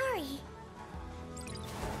Sawatari.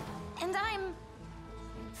 And I'm...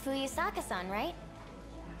 Fuyasaka-san, right?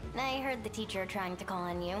 I heard the teacher trying to call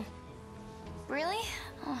on you. Really?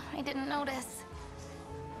 Oh, I didn't notice.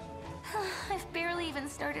 I've barely even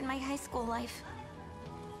started my high school life.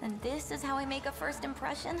 And this is how I make a first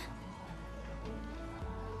impression?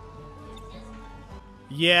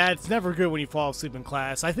 Yeah, it's never good when you fall asleep in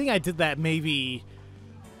class. I think I did that maybe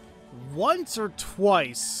once or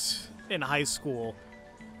twice in high school.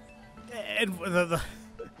 And the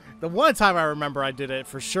one time I remember I did it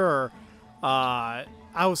for sure, I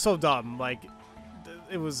was so dumb. Like,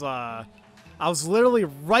 it was, I was literally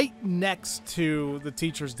right next to the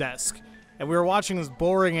teacher's desk. And we were watching this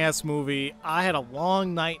boring-ass movie. I had a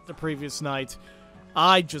long night the previous night.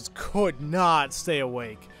 I just could not stay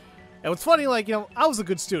awake. And what's funny, like, you know, I was a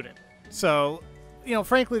good student. So, you know,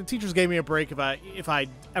 frankly, the teachers gave me a break if I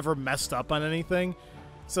ever messed up on anything.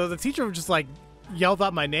 So the teacher just, like, yelled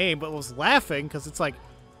out my name, but was laughing because it's like,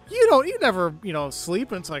 you never, you know,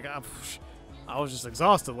 sleep. And it's like, I was just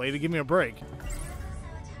exhausted, lady. Give me a break.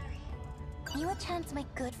 Iwa-chan's my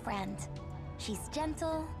good friend. She's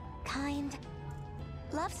gentle, kind,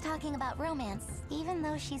 loves talking about romance, even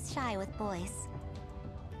though she's shy with boys.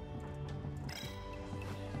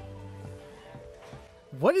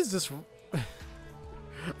 What is this? I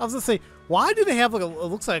was gonna say, why do they have like it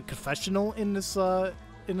looks like a confessional in this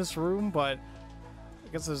room? But I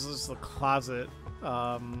guess there's just a closet.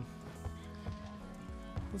 Let's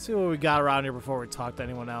see what we got around here before we talk to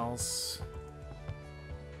anyone else.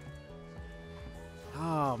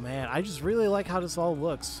 Oh man, I just really like how this all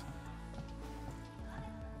looks.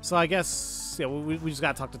 So I guess, yeah, we just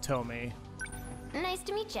gotta talk to Tomi. Nice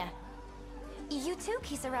to meet ya. You too,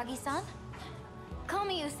 Kisaragi-san. Call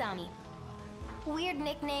me Usami. Weird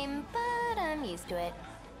nickname, but I'm used to it.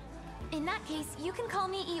 In that case, you can call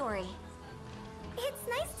me Iori. It's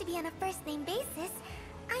nice to be on a first-name basis.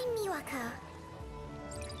 I'm Miwako.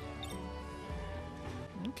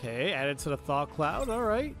 Okay, added to the thought cloud. All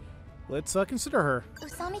right, let's consider her.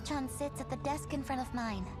 Usami-chan sits at the desk in front of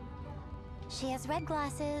mine. She has red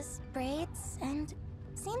glasses, braids, and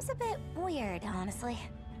seems a bit weird, honestly.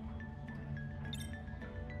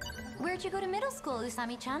 Where'd you go to middle school,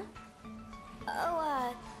 Usami-chan?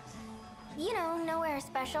 Oh, you know, nowhere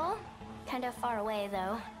special. Kind of far away,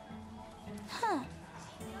 though. Huh.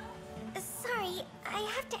 Sorry, I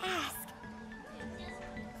have to ask.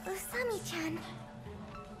 Usami-chan.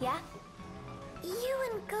 Yeah? You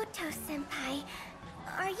and Goto-senpai,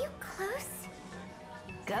 are you close?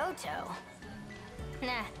 Goto?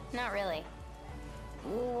 Nah, not really.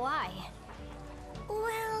 Why?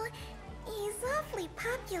 Well, he's awfully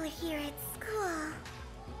popular here at school.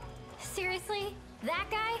 Seriously? That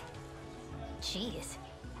guy? Jeez.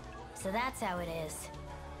 So that's how it is.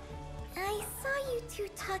 I saw you two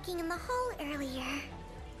talking in the hall earlier.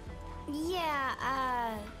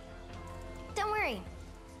 Yeah, don't worry.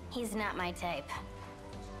 He's not my type.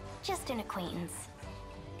 Just an acquaintance.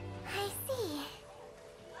 I see.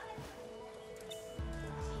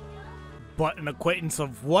 But an acquaintance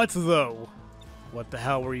of what, though? What the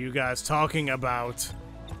hell were you guys talking about?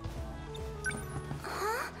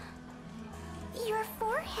 Huh? Your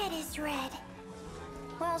forehead is red.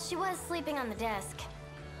 Well, she was sleeping on the desk.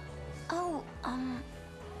 Oh,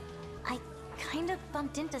 I kind of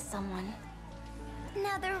bumped into someone.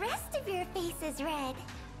 Now the rest of your face is red.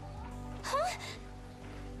 Huh?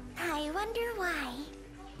 I wonder why.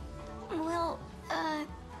 Well,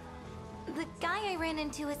 the guy I ran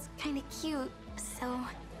into is kind of cute, so...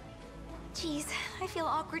 Geez, I feel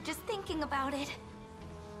awkward just thinking about it.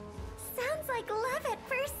 Sounds like love at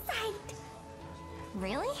first sight.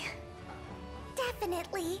 Really?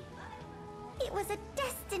 Definitely. It was a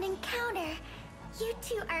destined encounter. You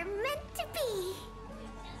two are meant to be.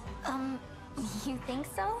 You think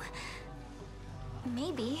so?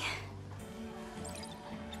 Maybe.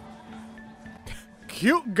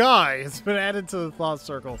 Cute guy has been added to the thought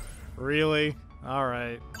circle. Really? All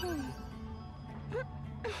right.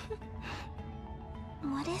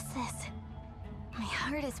 What is this? My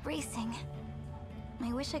heart is racing.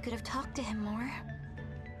 I wish I could have talked to him more.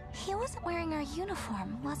 He wasn't wearing our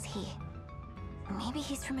uniform, was he? Maybe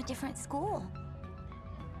he's from a different school.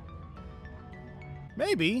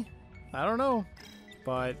 Maybe. I don't know.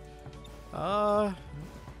 But, God,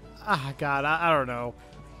 I don't know.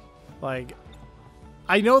 Like,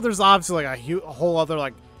 I know there's obviously like a whole other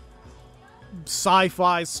like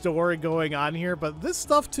sci-fi story going on here, but this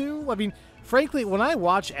stuff too, I mean, frankly, when I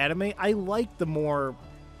watch anime, I like the more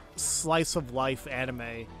slice of life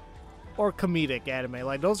anime or comedic anime.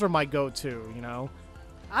 Like, those are my go-to, you know?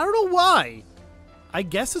 I don't know why. I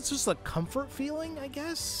guess it's just a comfort feeling, I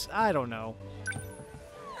guess? I don't know.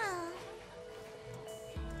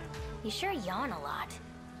 You sure yawn a lot.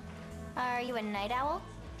 Are you a night owl?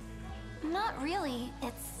 Not really.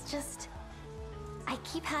 It's just... I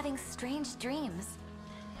keep having strange dreams.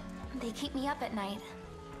 They keep me up at night.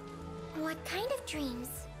 What kind of dreams?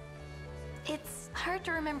 It's hard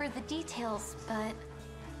to remember the details, but...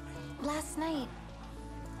 Last night,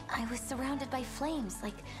 I was surrounded by flames,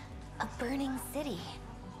 like a burning city.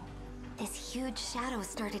 This huge shadow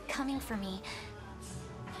started coming for me,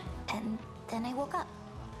 and then I woke up.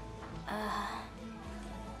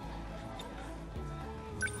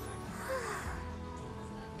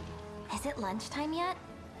 Is it lunchtime yet?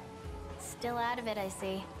 Still out of it, I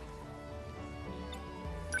see.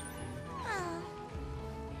 Oh.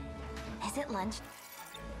 Is it lunch?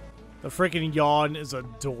 The freaking yawn is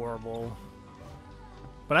adorable.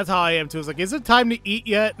 But that's how I am too. It's like, is it time to eat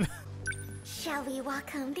yet? Shall we walk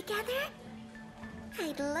home together?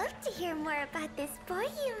 I'd love to hear more about this boy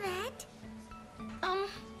you met.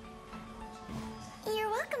 You're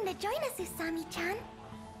welcome to join us, Usami-chan.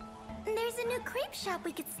 There's a new crepe shop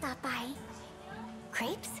we could stop by.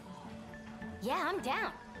 Crepes? Yeah, I'm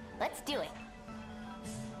down. Let's do it.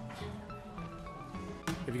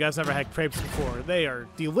 If you guys never had crepes before, they are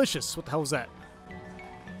delicious. What the hell was that?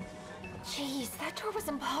 Jeez, that door was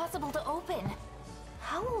impossible to open.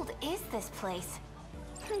 How old is this place?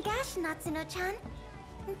 Gosh, Natsuno-chan.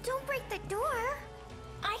 Don't break the door.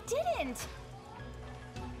 I didn't!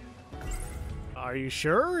 Are you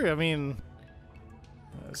sure? I mean,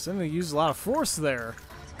 Sentinel used a lot of force there.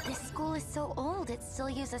 This school is so old, it still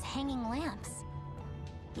uses hanging lamps.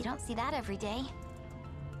 You don't see that every day.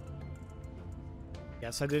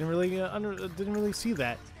 Yes, I didn't really see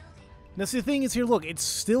that. Now, see, the thing is here, look, it's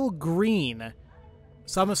still green.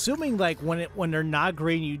 So I'm assuming, like, when they're not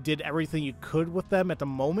green, you did everything you could with them at the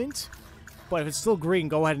moment. But if it's still green,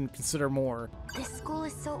 go ahead and consider more. This school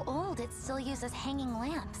is so old, it still uses hanging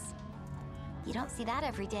lamps. You don't see that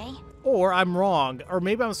every day. Or I'm wrong. Or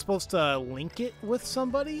maybe I'm supposed to link it with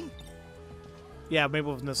somebody? Yeah, maybe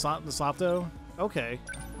with Nasato? Okay.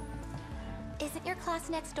 Is it your class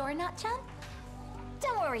next door, Nat-chan?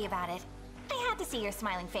 Don't worry about it. I had to see your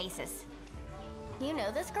smiling faces. You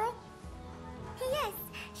know this girl? Yes,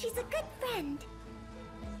 she's a good friend.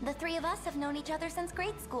 The three of us have known each other since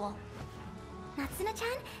grade school.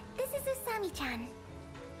 Natsuno-chan, this is Usami-chan.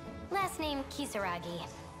 Last name Kisaragi.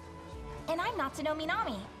 And I'm Natsuno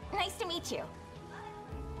Minami. Nice to meet you.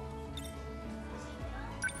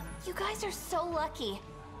 You guys are so lucky.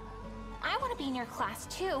 I want to be in your class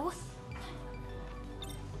too.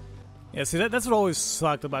 Yeah, see, that's what always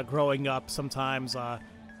sucked about growing up sometimes.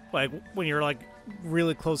 Like, when you're, like,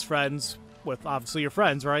 really close friends with, obviously, your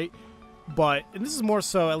friends, right? But, and this is more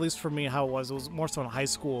so, at least for me, how it was more so in high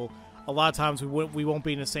school. A lot of times we won't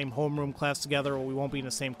be in the same homeroom class together, or we won't be in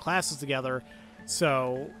the same classes together.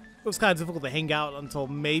 So, it was kind of difficult to hang out until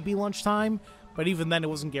maybe lunchtime. But even then, it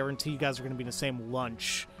wasn't guaranteed you guys were going to be in the same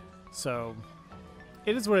lunch. So,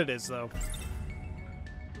 it is what it is, though.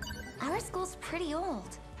 Our school's pretty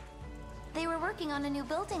old. They were working on a new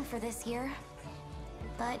building for this year.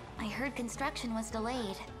 But I heard construction was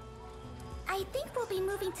delayed. I think we'll be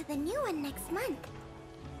moving to the new one next month.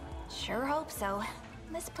 Sure hope so.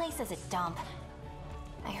 This place is a dump.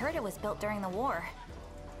 I heard it was built during the war.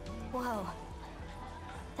 Whoa.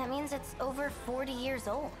 That means it's over 40 years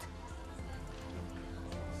old.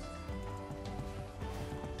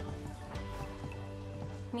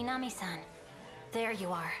 Minami-san. There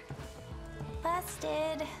you are.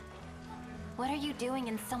 Busted. What are you doing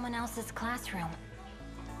in someone else's classroom?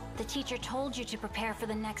 The teacher told you to prepare for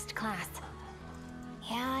the next class.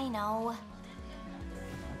 Yeah, I know.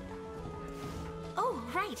 Oh,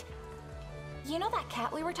 right. You know that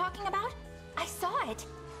cat we were talking about? I saw it.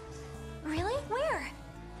 Really? Where?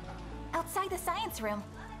 Outside the science room.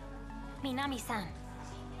 Minami-san.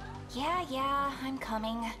 Yeah, I'm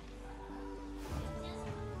coming.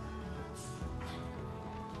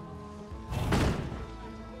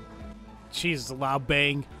 Jesus, a loud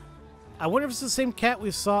bang. I wonder if it's the same cat we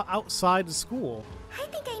saw outside the school. I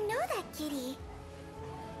think I know that kitty.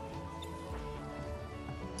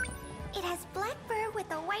 It has black fur with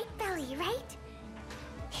a white belly, right?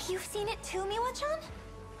 You've seen it too, Miwa-chan?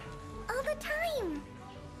 All the time.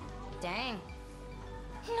 Dang.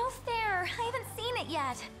 No fair, I haven't seen it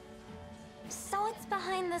yet. So it's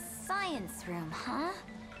behind the science room, huh?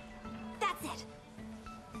 That's it.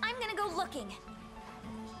 I'm gonna go looking.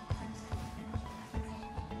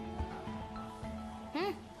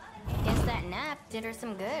 Guess that nap did her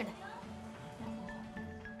some good.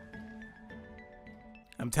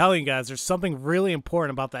 I'm telling you guys, there's something really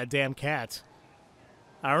important about that damn cat.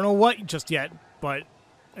 I don't know what just yet, but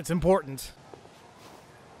it's important.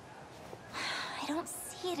 I don't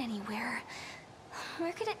see it anywhere.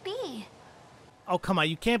 Where could it be? Oh, come on,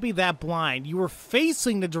 you can't be that blind. You were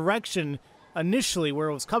facing the direction initially where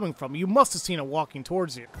it was coming from. You must have seen it walking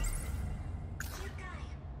towards you.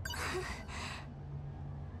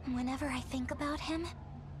 Whenever I think about him,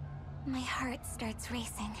 my heart starts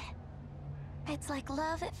racing. It's like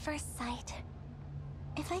love at first sight.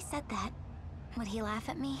 If I said that, would he laugh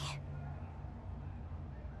at me?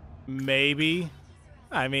 Maybe.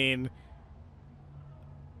 I mean,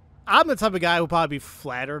 I'm the type of guy who'll probably be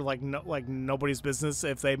flattered like nobody's business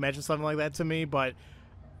if they mention something like that to me, but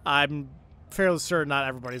I'm fairly certain not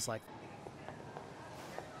everybody's like.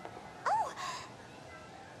 Oh!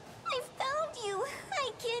 I found you!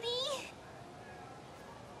 Hi, kitty!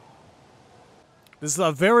 This is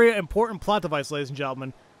a very important plot device, ladies and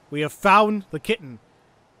gentlemen. We have found the kitten.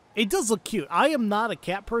 It does look cute. I am not a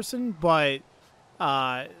cat person, but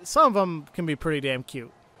some of them can be pretty damn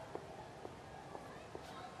cute.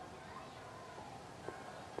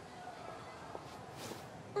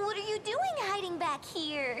 What are you doing hiding back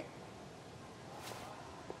here?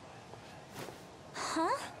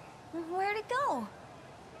 Huh? Where'd it go?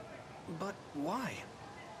 But why?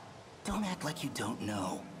 Don't act like you don't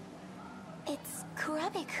know. It's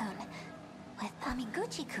Kurabe-kun with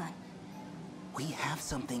Amiguchi-kun. We have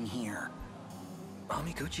something here.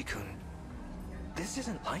 Amiguchi-kun, this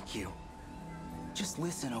isn't like you. Just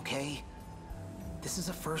listen, okay? This is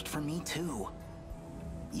a first for me, too.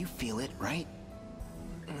 You feel it, right?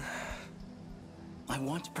 I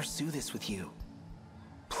want to pursue this with you.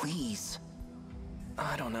 Please.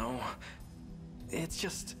 I don't know. It's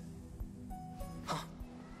just... Huh?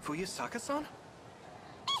 Fuyusaka-san?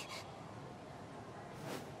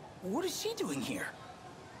 What is she doing here?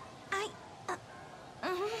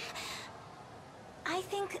 I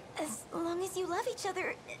think as long as you love each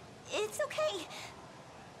other, it's okay.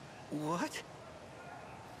 What?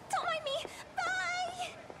 Don't mind me. Bye!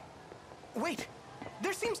 Wait!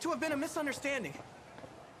 There seems to have been a misunderstanding.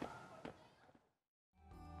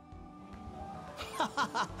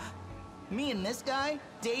 Me and this guy?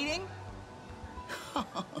 Dating?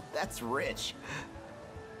 That's rich.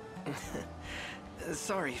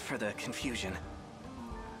 Sorry for the confusion.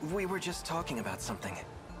 We were just talking about something.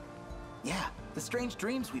 Yeah, the strange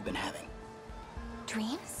dreams we've been having.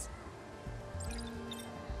 Dreams?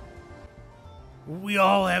 We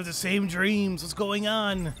all have the same dreams. What's going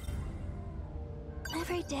on?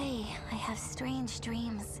 Every day, I have strange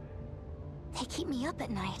dreams. They keep me up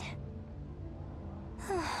at night.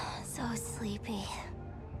 So sleepy.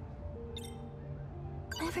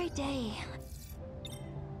 Every day.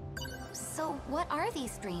 So, what are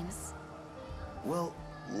these dreams? Well,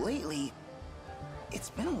 lately, it's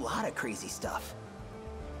been a lot of crazy stuff.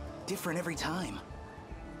 Different every time.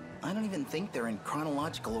 I don't even think they're in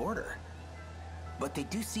chronological order. But they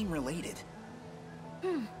do seem related.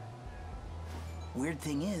 Weird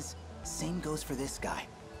thing is, same goes for this guy.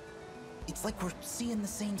 It's like we're seeing the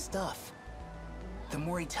same stuff. The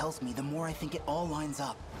more he tells me, the more I think it all lines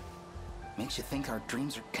up. Makes you think our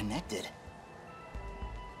dreams are connected.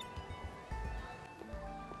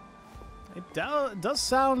 It does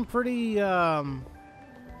sound pretty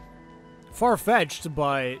far-fetched,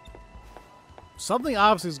 but something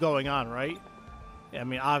obviously is going on, right? I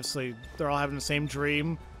mean, obviously, they're all having the same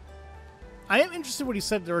dream. I am interested what he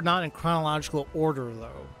said they're not in chronological order,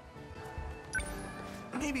 though.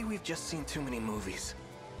 Maybe we've just seen too many movies.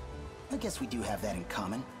 I guess we do have that in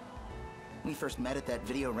common. We first met at that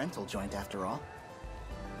video rental joint, after all.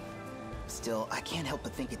 Still, I can't help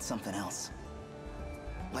but think it's something else.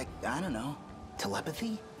 Like, I don't know,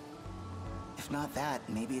 telepathy? If not that,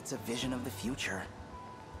 maybe it's a vision of the future.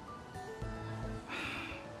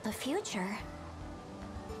 The future?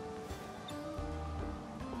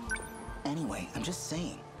 Anyway, I'm just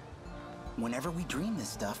saying. Whenever we dream this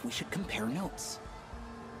stuff, we should compare notes.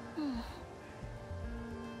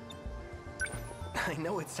 I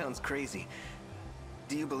know it sounds crazy.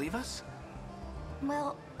 Do you believe us?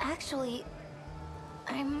 Well, actually,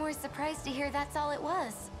 I'm more surprised to hear that's all it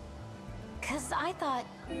was. 'Cause I thought...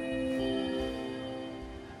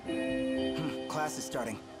 Class is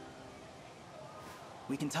starting.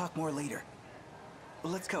 We can talk more later.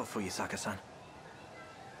 Let's go, Fuyusaka-san.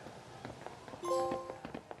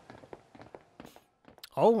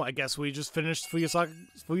 Oh, I guess we just finished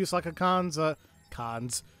Fuyusaka-kan's,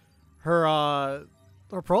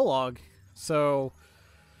 her prologue. So,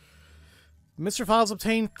 Mr. Files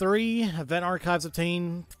obtained 3, Event Archives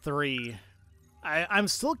obtained 3. I'm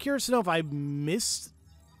still curious to know if I missed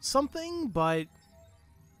something, but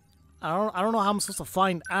I don't know how I'm supposed to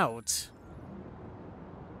find out.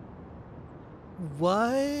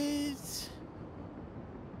 What?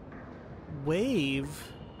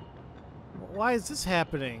 Wave? Why is this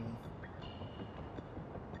happening?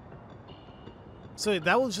 So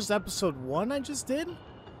that was just episode 1 I just did?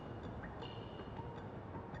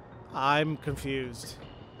 I'm confused.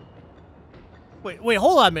 Wait,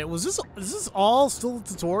 hold on a minute. Is this all still a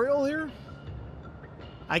tutorial here?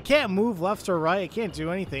 I can't move left or right. I can't do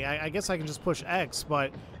anything. I guess I can just push X,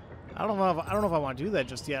 but I don't know if I want to do that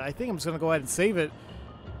just yet. I think I'm just gonna go ahead and save it.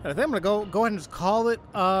 And I think I'm gonna go ahead and just call it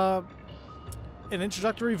an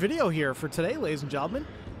introductory video here for today, ladies and gentlemen.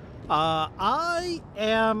 I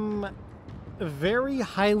am very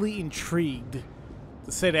highly intrigued,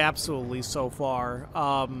 to say the absolutely so far.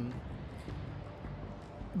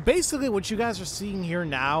 Basically, what you guys are seeing here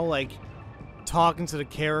now, like talking to the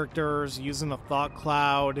characters, using the thought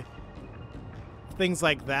cloud, things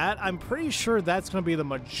like that, I'm pretty sure that's going to be the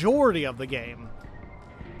majority of the game.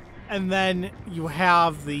 And then you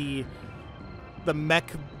have the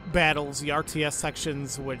mech battles, the RTS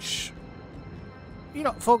sections, which, you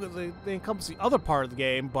know, they encompass the other part of the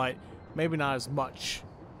game, but maybe not as much.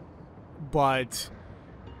 But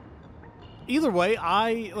either way,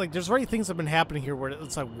 there's already things that have been happening here where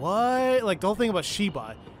it's like, what? Like, the whole thing about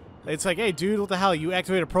Shiba. It's like, hey, dude, what the hell? You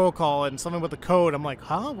activate a protocol and something with the code. I'm like,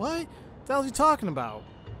 huh? What the hell are you talking about?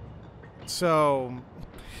 So,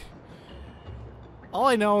 all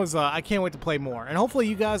I know is I can't wait to play more. And hopefully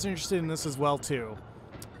you guys are interested in this as well, too.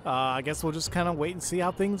 I guess we'll just kind of wait and see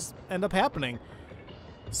how things end up happening.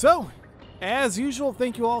 So, as usual,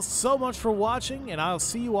 thank you all so much for watching, and I'll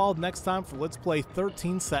see you all next time for Let's Play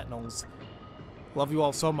 13 Sentinels. Love you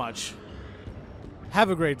all so much. Have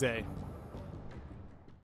a great day.